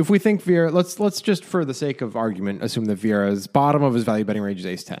 If we think Vieira, let's just, for the sake of argument, assume that Vieira's bottom of his value betting range is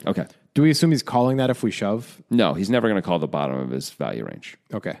ace 10. Okay. Do we assume he's calling that if we shove? No, he's never going to call the bottom of his value range.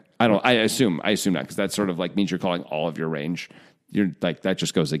 Okay. I assume not, because that sort of like means you're calling all of your range. You're like, that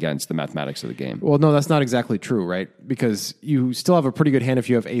just goes against the mathematics of the game. Well, no, that's not exactly true, right? Because you still have a pretty good hand if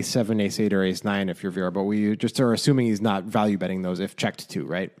you have ace 7, ace 8, or ace 9 if you're Vieira, but we just are assuming he's not value betting those if checked to,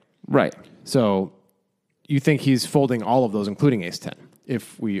 right? Right. So you think he's folding all of those, including ace 10,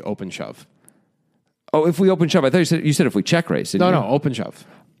 if we open shove? Oh, if we open shove, I thought you said if we check raise. No, open shove.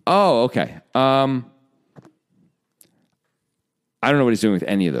 Oh, okay. I don't know what he's doing with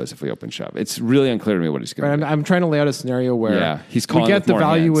any of those if we open shove. It's really unclear to me what he's going to do. I'm trying to lay out a scenario where he's calling we get with the more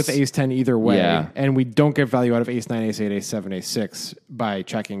value hands. with ace 10 either way, Yeah. and we don't get value out of ace 9, ace 8, ace 7, ace 6 by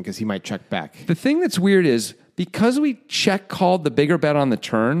checking because he might check back. The thing that's weird is because we check called the bigger bet on the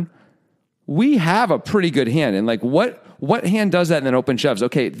turn, we have a pretty good hand. And like what hand does that and then open shoves?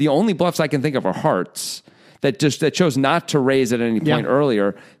 Okay, the only bluffs I can think of are hearts that chose not to raise at any point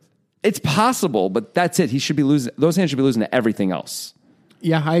earlier. It's possible, but that's it. He should be losing. Those hands should be losing to everything else.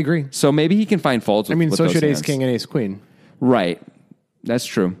 Yeah, I agree. So maybe he can find folds with, so those should hands. ace king and ace queen. Right. That's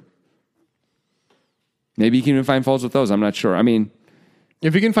true. Maybe he can even find folds with those. I'm not sure. I mean,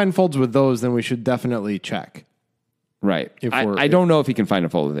 if he can find folds with those, then we should definitely check. Right. I don't know if he can find a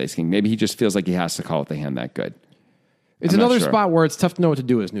fold with ace king. Maybe he just feels like he has to call with the hand that good. It's another spot where it's tough to know what to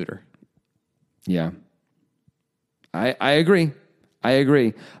do as neuter. Yeah. I agree.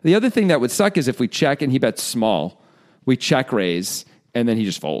 The other thing that would suck is if we check and he bets small, we check raise, and then he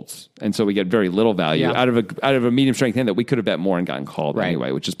just folds. And so we get very little value out of a medium strength hand that we could have bet more and gotten called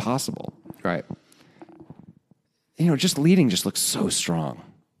anyway, which is possible. Right. Just leading just looks so strong.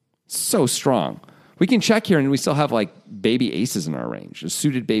 So strong. We can check here and we still have like baby aces in our range.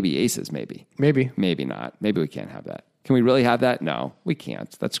 Suited baby aces, maybe. Maybe not. Maybe we can't have that. Can we really have that? No, we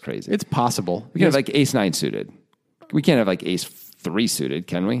can't. That's crazy. It's possible. We can have like ace 9 suited. We can't have like ace 3 suited,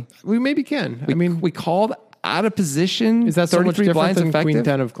 can we? We maybe can. We called out of position. Is that so much different blinds than effective? queen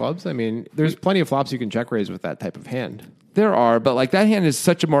 10 of clubs? I mean, there's plenty of flops you can check raise with that type of hand. There are, but like that hand is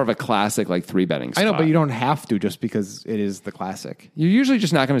such a more of a classic like 3 betting spot. I know, but you don't have to just because it is the classic. You're usually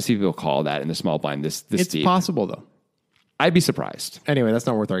just not going to see people call that in the small blind this It's deep. possible, though. I'd be surprised. Anyway, that's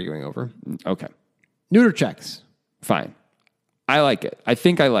not worth arguing over. Okay. Neuter checks. Fine. I like it. I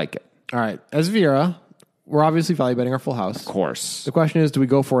think I like it. All right. As Vieira, we're obviously value betting our full house. Of course. The question is, do we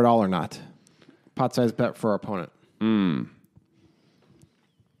go for it all or not? Pot size bet for our opponent.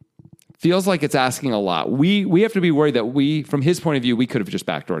 feels like it's asking a lot. We have to be worried that from his point of view, we could have just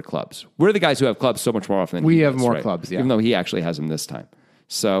backdoored clubs. We're the guys who have clubs so much more often than we he have does, more right? clubs, yeah. Even though he actually has them this time.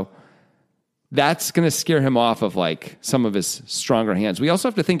 So that's going to scare him off of like some of his stronger hands. We also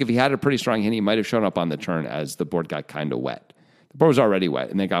have to think if he had a pretty strong hand, he might have shown up on the turn as the board got kind of wet. The board was already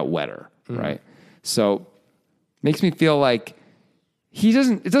wet and they got wetter, right? So makes me feel like he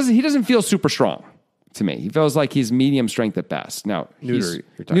doesn't feel super strong to me. He feels like he's medium strength at best. Now,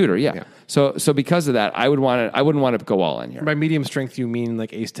 neuter, yeah. So because of that, I wouldn't want to go all in here. By medium strength, you mean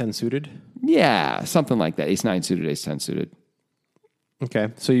like ace 10 suited? Yeah, something like that. Ace 9 suited, ace 10 suited. Okay.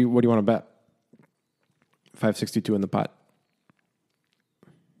 So what do you want to bet? 562 in the pot.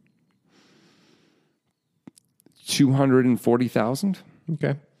 240,000.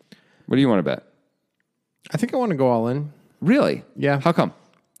 Okay. What do you want to bet? I think I want to go all in. Really? Yeah. How come?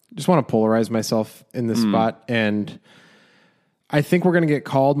 Just want to polarize myself in this spot. And I think we're going to get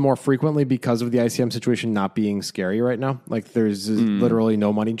called more frequently because of the ICM situation not being scary right now. Like there's literally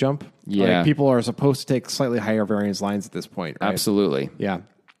no money jump. Yeah. Like, people are supposed to take slightly higher variance lines at this point, right? Absolutely. Yeah.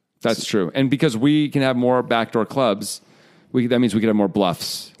 That's true. And because we can have more backdoor clubs, that means we could have more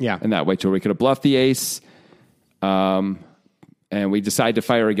bluffs. Yeah. In that way, too. We could have bluffed the ace, and we decide to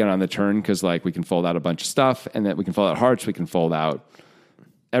fire again on the turn because, like, we can fold out a bunch of stuff, and then we can fold out hearts, we can fold out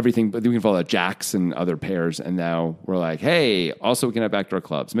everything, but we can fold out jacks and other pairs, and now we're like, hey, also we can have backdoor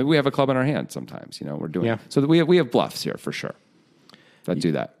clubs. Maybe we have a club in our hand sometimes. We're doing so that we have bluffs here for sure that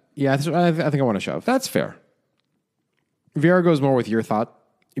do that. Yeah, I think I want to shove. That's fair. Vieira goes more with your thought.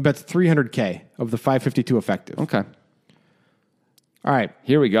 He bets 300K of the 552 effective. Okay. All right.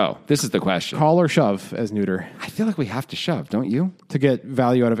 Here we go. This is the question. Call or shove as neuter I feel like we have to shove, don't you? to get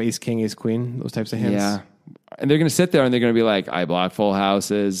value out of ace, king, ace, queen, those types of hands. Yeah. And they're going to sit there and they're going to be like, I block full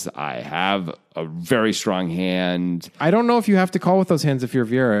houses. I have a very strong hand. I don't know if you have to call with those hands if you're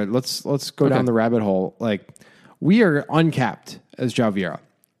Vieira. Let's go down the rabbit hole. Like, we are uncapped as João Vieira.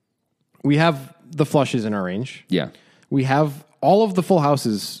 We have the flushes in our range. Yeah. We have all of the full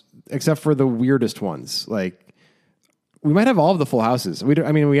houses except for the weirdest ones. Like, we might have all of the full houses. We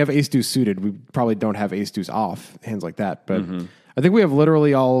have ace deuce suited. We probably don't have ace deuce off, hands like that. But I think we have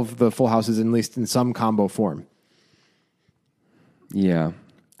literally all of the full houses, at least in some combo form. Yeah.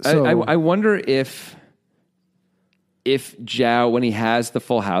 So, I wonder if João, when he has the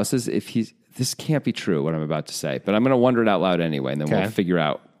full houses, this can't be true, what I'm about to say, but I'm going to wonder it out loud anyway, and then we'll figure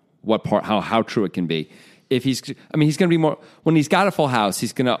out how true it can be. If he's going to be more, when he's got a full house,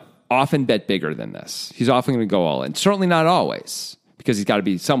 he's going to often bet bigger than this. He's often going to go all in. Certainly not always, because he's got to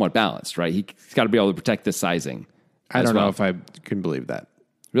be somewhat balanced, right? He's got to be able to protect this sizing. I don't know if I can believe that.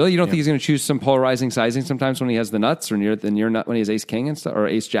 Really? You don't think he's going to choose some polarizing sizing sometimes when he has the nuts or near nut when he has ace king and stuff, or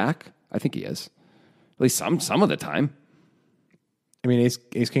ace jack? I think he is. At least some of the time. I mean,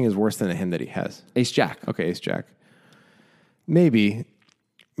 ace king is worse than a hand that he has. Ace jack. Okay, ace jack. Maybe,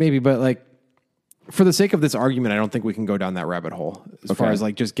 but like, for the sake of this argument, I don't think we can go down that rabbit hole as far as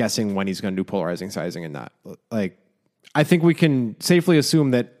like just guessing when he's going to do polarizing sizing and not. Like, I think we can safely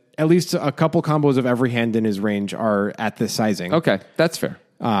assume that at least a couple combos of every hand in his range are at this sizing. Okay, that's fair.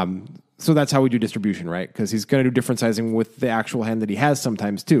 So that's how we do distribution, right? Because he's going to do different sizing with the actual hand that he has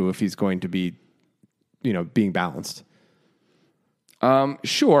sometimes too, if he's going to be, being balanced.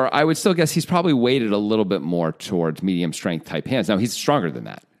 Sure. I would still guess he's probably weighted a little bit more towards medium strength type hands. Now he's stronger than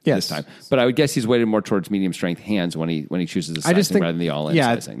that this time, but I would guess he's weighted more towards medium strength hands when he chooses the sizing rather than the all-in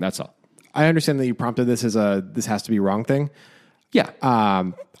sizing. That's all. I understand that you prompted this as this has to be wrong thing. Yeah.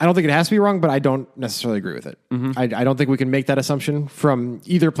 I don't think it has to be wrong, but I don't necessarily agree with it. I don't think we can make that assumption from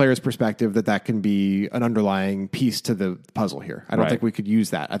either player's perspective that can be an underlying piece to the puzzle here. I don't think we could use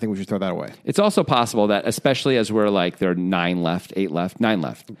that. I think we should throw that away. It's also possible that, especially as we're like, there are 9 left, 8 left, 9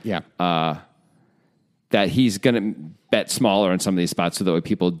 left. Yeah. That he's going to bet smaller in some of these spots so that way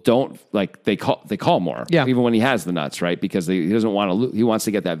people don't, like, they call more. Yeah. Even when he has the nuts, right? Because he doesn't want to, he wants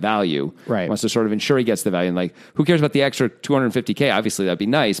to get that value. Right. He wants to sort of ensure he gets the value. And like, who cares about the extra 250K? Obviously that'd be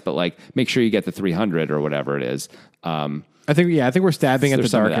nice, but like, make sure you get the 300 or whatever it is. I think we're stabbing at the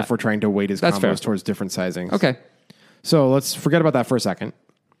dark if we're trying to weight his combos towards different sizings. Okay. So let's forget about that for a second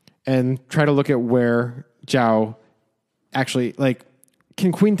and try to look at where João actually, like,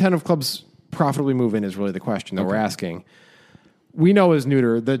 can queen 10 of clubs profitably move in is really the question that we're asking. We know as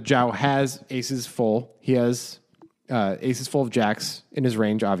neuter that João has aces full. He has aces full of jacks in his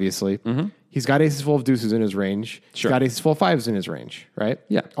range, obviously. He's got aces full of deuces in his range. Sure. He's got aces full of fives in his range, right?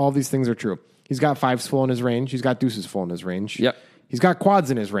 Yeah. All these things are true. He's got fives full in his range. He's got deuces full in his range. Yep. He's got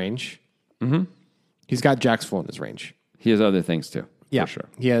quads in his range. He's got jacks full in his range. He has other things too. Yeah, for sure.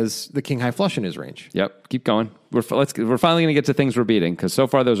 He has the king high flush in his range. Yep, keep going. We're finally going to get to things we're beating because so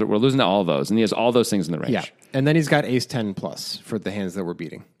far we're losing to all those, and he has all those things in the range. Yeah, and then he's got ace 10 plus for the hands that we're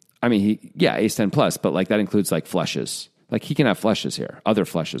beating. I mean, ace 10 plus, but like that includes like flushes. Like he can have flushes here, other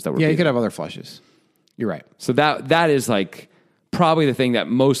flushes that we're beating. He could have other flushes. You're right. So that is like probably the thing that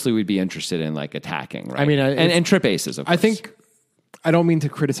mostly we'd be interested in, like attacking, right? I mean, and trip aces, of course. I think, I don't mean to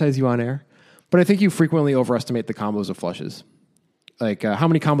criticize you on air, but I think you frequently overestimate the combos of flushes. Like, how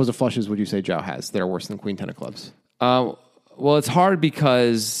many combos of flushes would you say Zhao has that are worse than queen 10 of clubs? Well, it's hard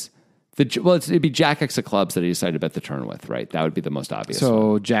because it'd be jack X of clubs that he decided to bet the turn with, right? That would be the most obvious.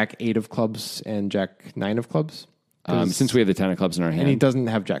 So jack 8 of clubs and jack 9 of clubs? Since we have the 10 of clubs in our hand. And he doesn't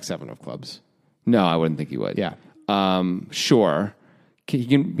have jack 7 of clubs. No, I wouldn't think he would. Yeah. Sure. He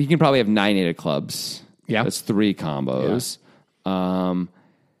can probably have 9-8 of clubs. Yeah. That's 3 combos. Yeah.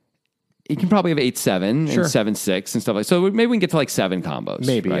 He can probably have 8-7 and 7-6 and stuff like that. So maybe we can get to like 7 combos.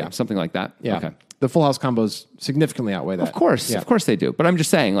 Maybe, right? yeah. Something like that. Yeah. Okay. The full house combos significantly outweigh that. Of course they do. But I'm just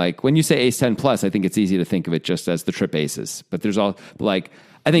saying, like, when you say ace 10 plus, I think it's easy to think of it just as the trip aces. But there's I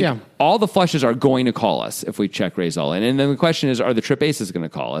think all the flushes are going to call us if we check raise all in. And then the question is, are the trip aces going to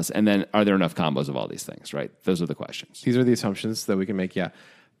call us? And then are there enough combos of all these things, right? Those are the questions. These are the assumptions that we can make, yeah.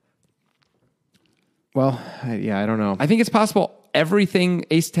 Well, I don't know. I think it's possible everything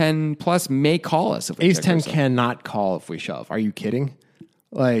ace 10 plus may call us. If we Ace check 10 raise all in. cannot call if we shove. Are you kidding?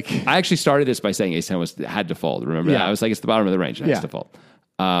 Like, I actually started this by saying ace 10 had to fold. Remember that? I was like, it's the bottom of the range. It has to fold.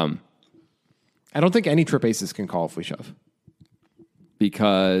 I don't think any trip aces can call if we shove.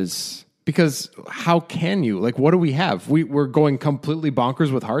 Because how can you? Like, what do we have? We're going completely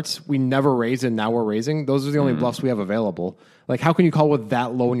bonkers with hearts. We never raise, and now we're raising. Those are the only bluffs we have available. Like, how can you call with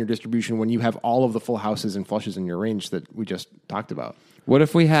that low in your distribution when you have all of the full houses and flushes in your range that we just talked about? what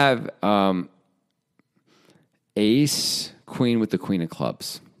if we have ace, queen with the queen of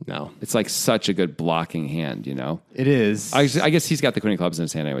clubs? No. It's like such a good blocking hand, you know? It is. I guess he's got the queen of clubs in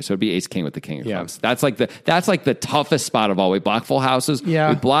his hand anyway, so it'd be ace king with the king of Yeah. clubs. That's like the toughest spot of all. We block full houses. Yeah.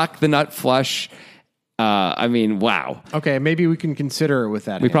 We block the nut flush. I mean, wow. Okay, maybe we can consider it with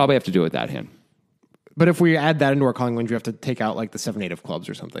that We hand. probably have to do it with that hand. But if we add that into our calling range, we have to take out like the 7-8 of clubs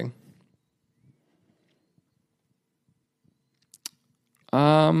or something.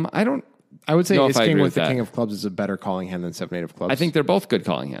 I would say know ace if I king agree with with the that. king of clubs is a better calling hand than 7-8 of clubs. I think they're both good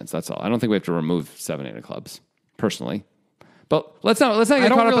calling hands. That's all. I don't think we have to remove 7-8 of clubs personally. But let's not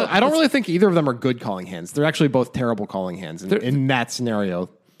get caught up. I don't really think either of them are good calling hands. They're actually both terrible calling hands in that scenario.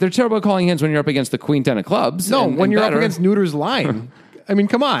 They're terrible calling hands when you're up against the queen 10 of clubs. No, and when you're better. up against Neuter's line. I mean,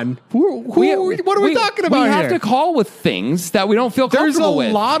 come on. What are we talking about We here? have to call with things that we don't feel There's a comfortable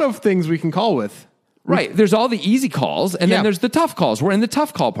with. lot of things we can call with. Right. There's all the easy calls, and Yeah. then there's the tough calls. We're in the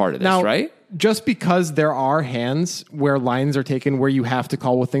tough call part of this, Now, right? just because there are hands where lines are taken where you have to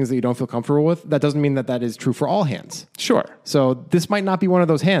call with things that you don't feel comfortable with, that doesn't mean that that is true for all hands. Sure. So this might not be one of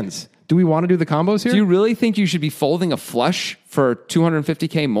those hands. Do we want to do the combos here? Do you really think you should be folding a flush for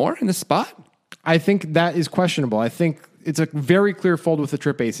 250K more in this spot? I think that is questionable. I think it's a very clear fold with the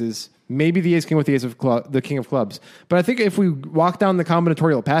trip aces. Maybe the ace king with the the king of clubs. But I think if we walk down the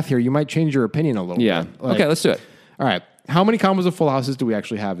combinatorial path here, you might change your opinion a little Yeah. bit. Like, Okay, let's do it. All right. How many combos of full houses do we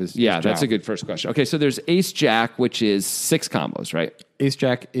actually have? Yeah, that's a good first question. Okay, so there's ace jack, which is 6 combos, right? Ace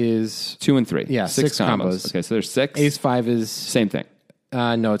jack is 2 and 3. Yeah, 6 combos. Okay, so there's 6. Ace 5 is Same thing.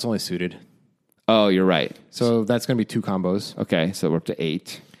 no, it's only suited. Oh, you're right. So that's going to be 2 combos. Okay, so we're up to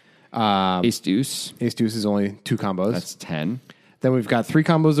 8. Ace deuce. Ace deuce is only 2 combos. That's 10. Then we've got 3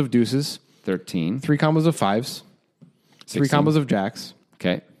 combos of deuces, 13. 3 combos of fives, 3 16. combos of jacks,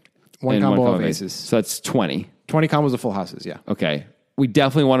 Okay. 1 And combo one of aces. So that's 20. 20 combos of full houses, yeah. Okay. We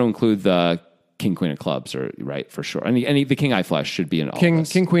definitely want to include the king, queen of clubs, or right, for sure. And the king eye flush should be in all of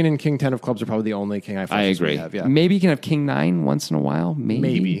this. King, queen, and king 10 of clubs are probably the only king eye I flushes agree. we have, yeah. Maybe you can have king 9 once in a while.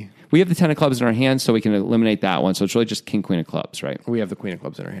 Maybe. We have the 10 of clubs in our hands, so we can eliminate that one. So it's really just king, queen of clubs, right? We have the queen of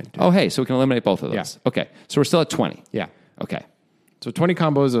clubs in our hand, too. Oh, hey, so we can eliminate both of those. Yeah. Okay. So we're still at 20. Yeah. Okay. So 20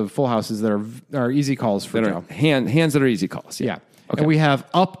 combos of full houses that are easy calls for That Joe. are hands that are easy calls. Yeah. Okay. And we have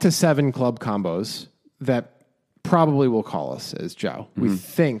up to 7 club combos that probably will call us as Joe. Mm-hmm. We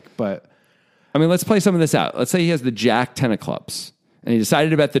think, but I mean, let's play some of this out. Let's say he has the jack 10 of clubs, and he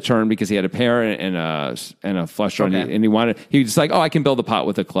decided to bet the turn because he had a pair and a flush draw, Okay. and he was just like, oh, I can build a pot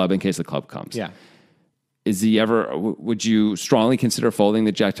with a club in case the club comes. yeah. Would you strongly consider folding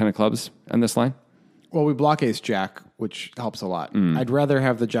the jack 10 of clubs on this line? Well, we block ace jack, which helps a lot. I'd rather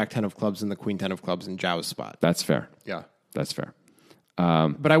have the jack 10 of clubs than the queen 10 of clubs in Zhao's spot. That's fair. Yeah. That's fair.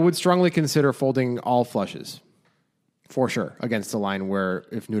 But I would strongly consider folding all flushes for sure against a line where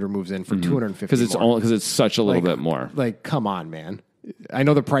if Neuter moves in for 250 Because it's more. because it's such a little bit more. Like, come on, man. I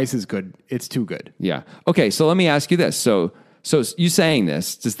know the price is good. It's too good. Yeah. Okay, so let me ask you this. So you saying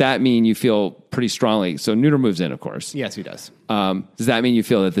this, does that mean you feel pretty strongly? So neuter moves in, of course. Yes, he does. Does that mean you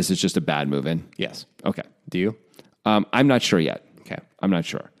feel that this is just a bad move in? Yes. Okay. Do you? I'm not sure yet. Okay. I'm not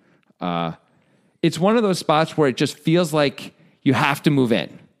sure. It's one of those spots where it just feels like you have to move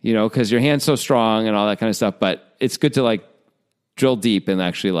in, because your hand's so strong and all that kind of stuff. But it's good to like drill deep and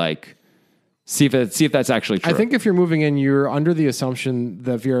actually like see if that's actually true. I think if you're moving in, you're under the assumption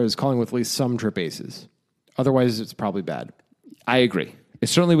that Vieira is calling with at least some trip aces. Otherwise, it's probably bad. I agree.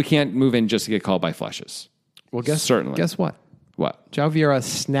 Certainly, we can't move in just to get called by flushes. Well, certainly. Guess what? What? João Vieira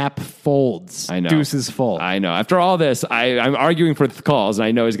snap folds. I know. Deuces full. I know. After all this, I'm arguing for the calls, and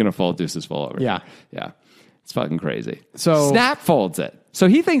I know he's going to fold deuces full over. Yeah. Yeah. It's fucking crazy. So Snap folds it. So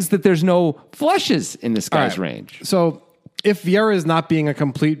he thinks that there's no flushes in this guy's right. range. So if Vieira is not being a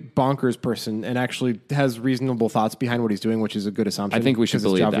complete bonkers person and actually has reasonable thoughts behind what he's doing, which is a good assumption. I think we should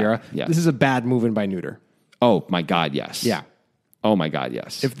because it's believe João that. Vieira, Yes. This is a bad move in by neuter. Oh, my God, yes. Yeah. Oh, my God,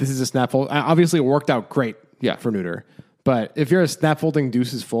 yes. If this is a snap fold, obviously it worked out great Yeah. for neuter. But if you're a snap folding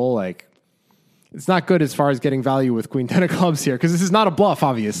deuces full, like, it's not good as far as getting value with queen 10 of clubs here, because this is not a bluff,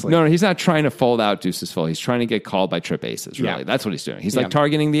 obviously. No, he's not trying to fold out deuces full. He's trying to get called by trip aces, really. Yeah. That's what he's doing. He's Yeah. like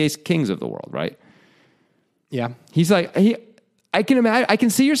targeting the ace kings of the world, right? Yeah. He's like, I can imagine, I can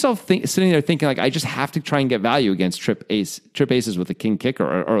see yourself sitting there thinking like, I just have to try and get value against trip aces with a king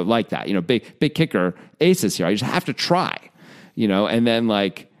kicker or like that, big kicker aces here. I just have to try, and then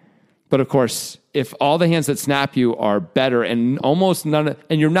like, but of course, if all the hands that snap you are better and almost none,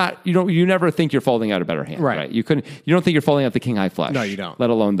 and you never think you're folding out a better hand, right? You don't think you're folding out the king high flush. No, you don't. Let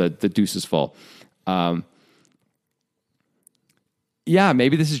alone the deuces full. Yeah,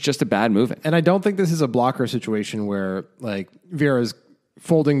 maybe this is just a bad move. And I don't think this is a blocker situation where like Vieira's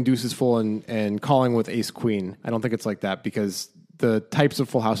folding deuces full and calling with ace queen. I don't think it's like that because the types of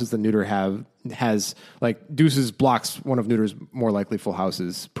full houses that neuter has like deuces blocks one of neuter's more likely full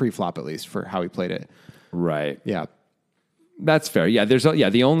houses pre-flop, at least for how he played it. Right. Yeah. That's fair. Yeah.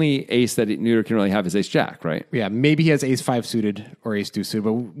 The only ace that neuter can really have is ace jack, right? Yeah. Maybe he has ace 5 suited or ace deuce suited,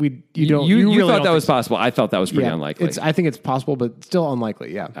 but you really thought that was possible. I thought that was pretty unlikely. I think it's possible, but still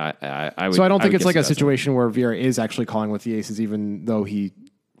unlikely. Yeah. So I don't think it's like a situation where Vieira is actually calling with the aces, even though he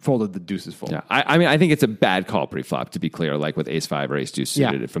folded the deuces full. Yeah, I think it's a bad call pre-flop, to be clear, like with ace 5 or ace deuce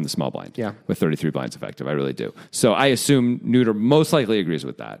suited from the small blind. Yeah. With 33 blinds effective. I really do. So I assume neuter most likely agrees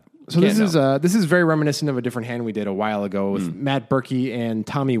with that. So this is very reminiscent of a different hand we did a while ago with Matt Berkey and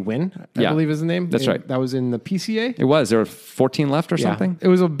Tommy Wynn, I believe is the name. That's right. That was in the PCA. It was. There were 14 left or something? It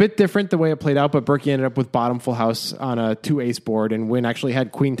was a bit different the way it played out, but Berkey ended up with bottom full house on a 2-ace board, and Wynn actually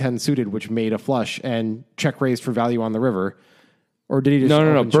had queen 10 suited, which made a flush and check raised for value on the river. Or did he just...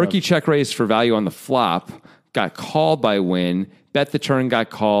 No. Berkey check raised for value on the flop, got called by Wynn, bet the turn, got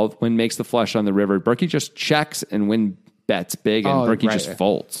called. Wynn makes the flush on the river. Berkey just checks and Wynn bets big, and Berkey just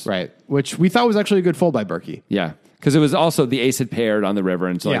folds. Right, which we thought was actually a good fold by Berkey. Yeah, because it was also the ace had paired on the river,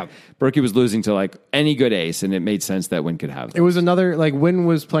 and so Berkey was losing to like any good ace, and it made sense that Wynn could have them. It was another, like Wynn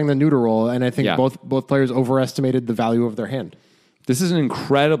was playing the neuter role, and I think both players overestimated the value of their hand. This is an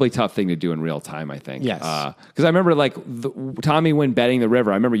incredibly tough thing to do in real time, I think. Yes. Because I remember like Tommy Wynn betting the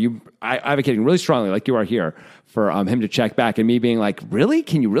river. I remember I advocating really strongly, like you are here, for him to check back, and me being like, really?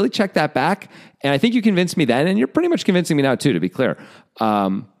 Can you really check that back? And I think you convinced me then, and you're pretty much convincing me now too, to be clear.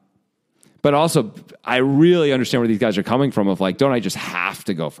 But also, I really understand where these guys are coming from of like, don't I just have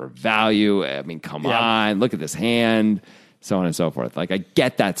to go for value? I mean, come on, look at this hand, so on and so forth. Like, I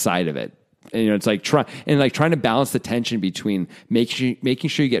get that side of it. And, it's like trying to balance the tension between making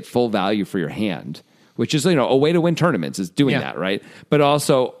sure you get full value for your hand, which is, a way to win tournaments is doing that, right? But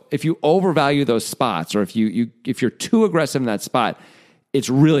also, if you overvalue those spots, or if you're too aggressive in that spot, it's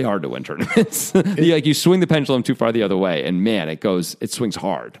really hard to win tournaments. You swing the pendulum too far the other way, and man, it swings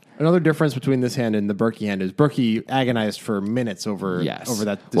hard. Another difference between this hand and the Berkey hand is Berkey agonized for minutes over that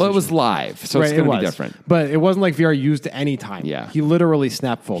decision. Well, it was live, so it's going to be different. But it wasn't like Vieira used any time. Yeah. He literally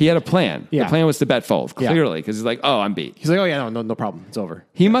snap folded. He had a plan. Yeah. The plan was to bet fold, clearly, because he's like, oh, I'm beat. He's like, oh yeah, no problem. It's over.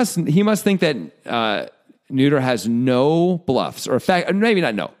 He must think that neuter has no bluffs, or in fact, maybe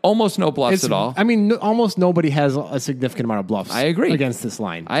not almost no bluffs at all. I mean, almost nobody has a significant amount of bluffs. I agree. Against this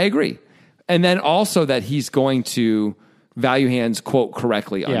line. I agree. And then also that he's going to value hands, quote,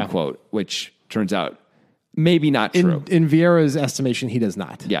 correctly, unquote, which turns out maybe not true. In Vieira's estimation, he does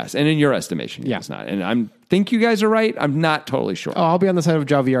not. Yes, and in your estimation, he does not. And I think you guys are right. I'm not totally sure. Oh, I'll be on the side of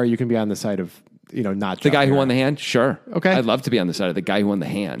João Vieira. You can be on the side of, not the João guy who Vieira. won the hand? Sure. Okay. I'd love to be on the side of the guy who won the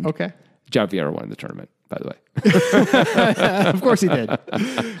hand. Okay. João Vieira won the tournament, by the way. Of course he did.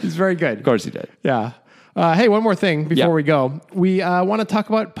 He's very good. Of course he did. Yeah. Hey, one more thing before Yeah. we go. We want to talk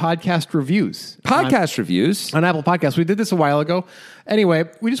about podcast reviews. Reviews. On Apple Podcasts. We did this a while ago. Anyway,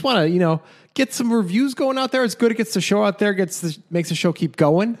 we just want to, get some reviews going out there. It's good. It gets the show out there, makes the show keep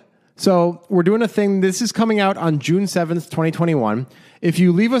going. So we're doing a thing. This is coming out on June 7th, 2021. If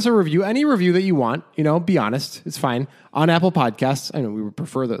you leave us a review, any review that you want, be honest. It's fine. On Apple Podcasts, I know we would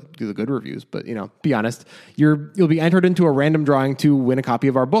prefer do the good reviews, but, be honest. You'll be entered into a random drawing to win a copy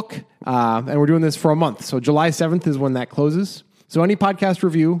of our book. And we're doing this for a month. So July 7th is when that closes. So any podcast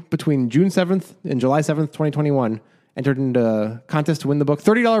review between June 7th and July 7th, 2021, entered into a contest to win the book.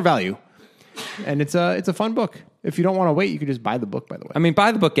 $30 value. And it's a fun book. If you don't want to wait, you could just buy the book, by the way. I mean,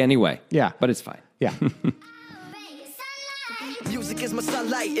 buy the book anyway. Yeah. But it's fine. Yeah. Music is my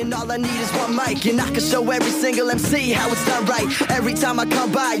sunlight, and all I need is one mic. And I can show every single MC how it's done right. Every time I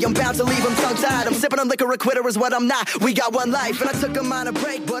come by, I'm bound to leave them tongue-tied. I'm sipping on liquor, a quitter is what I'm not. We got one life, and I took a minor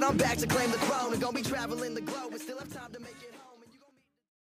break, but I'm back to claim the throne. And gonna be traveling the globe, and still have time to make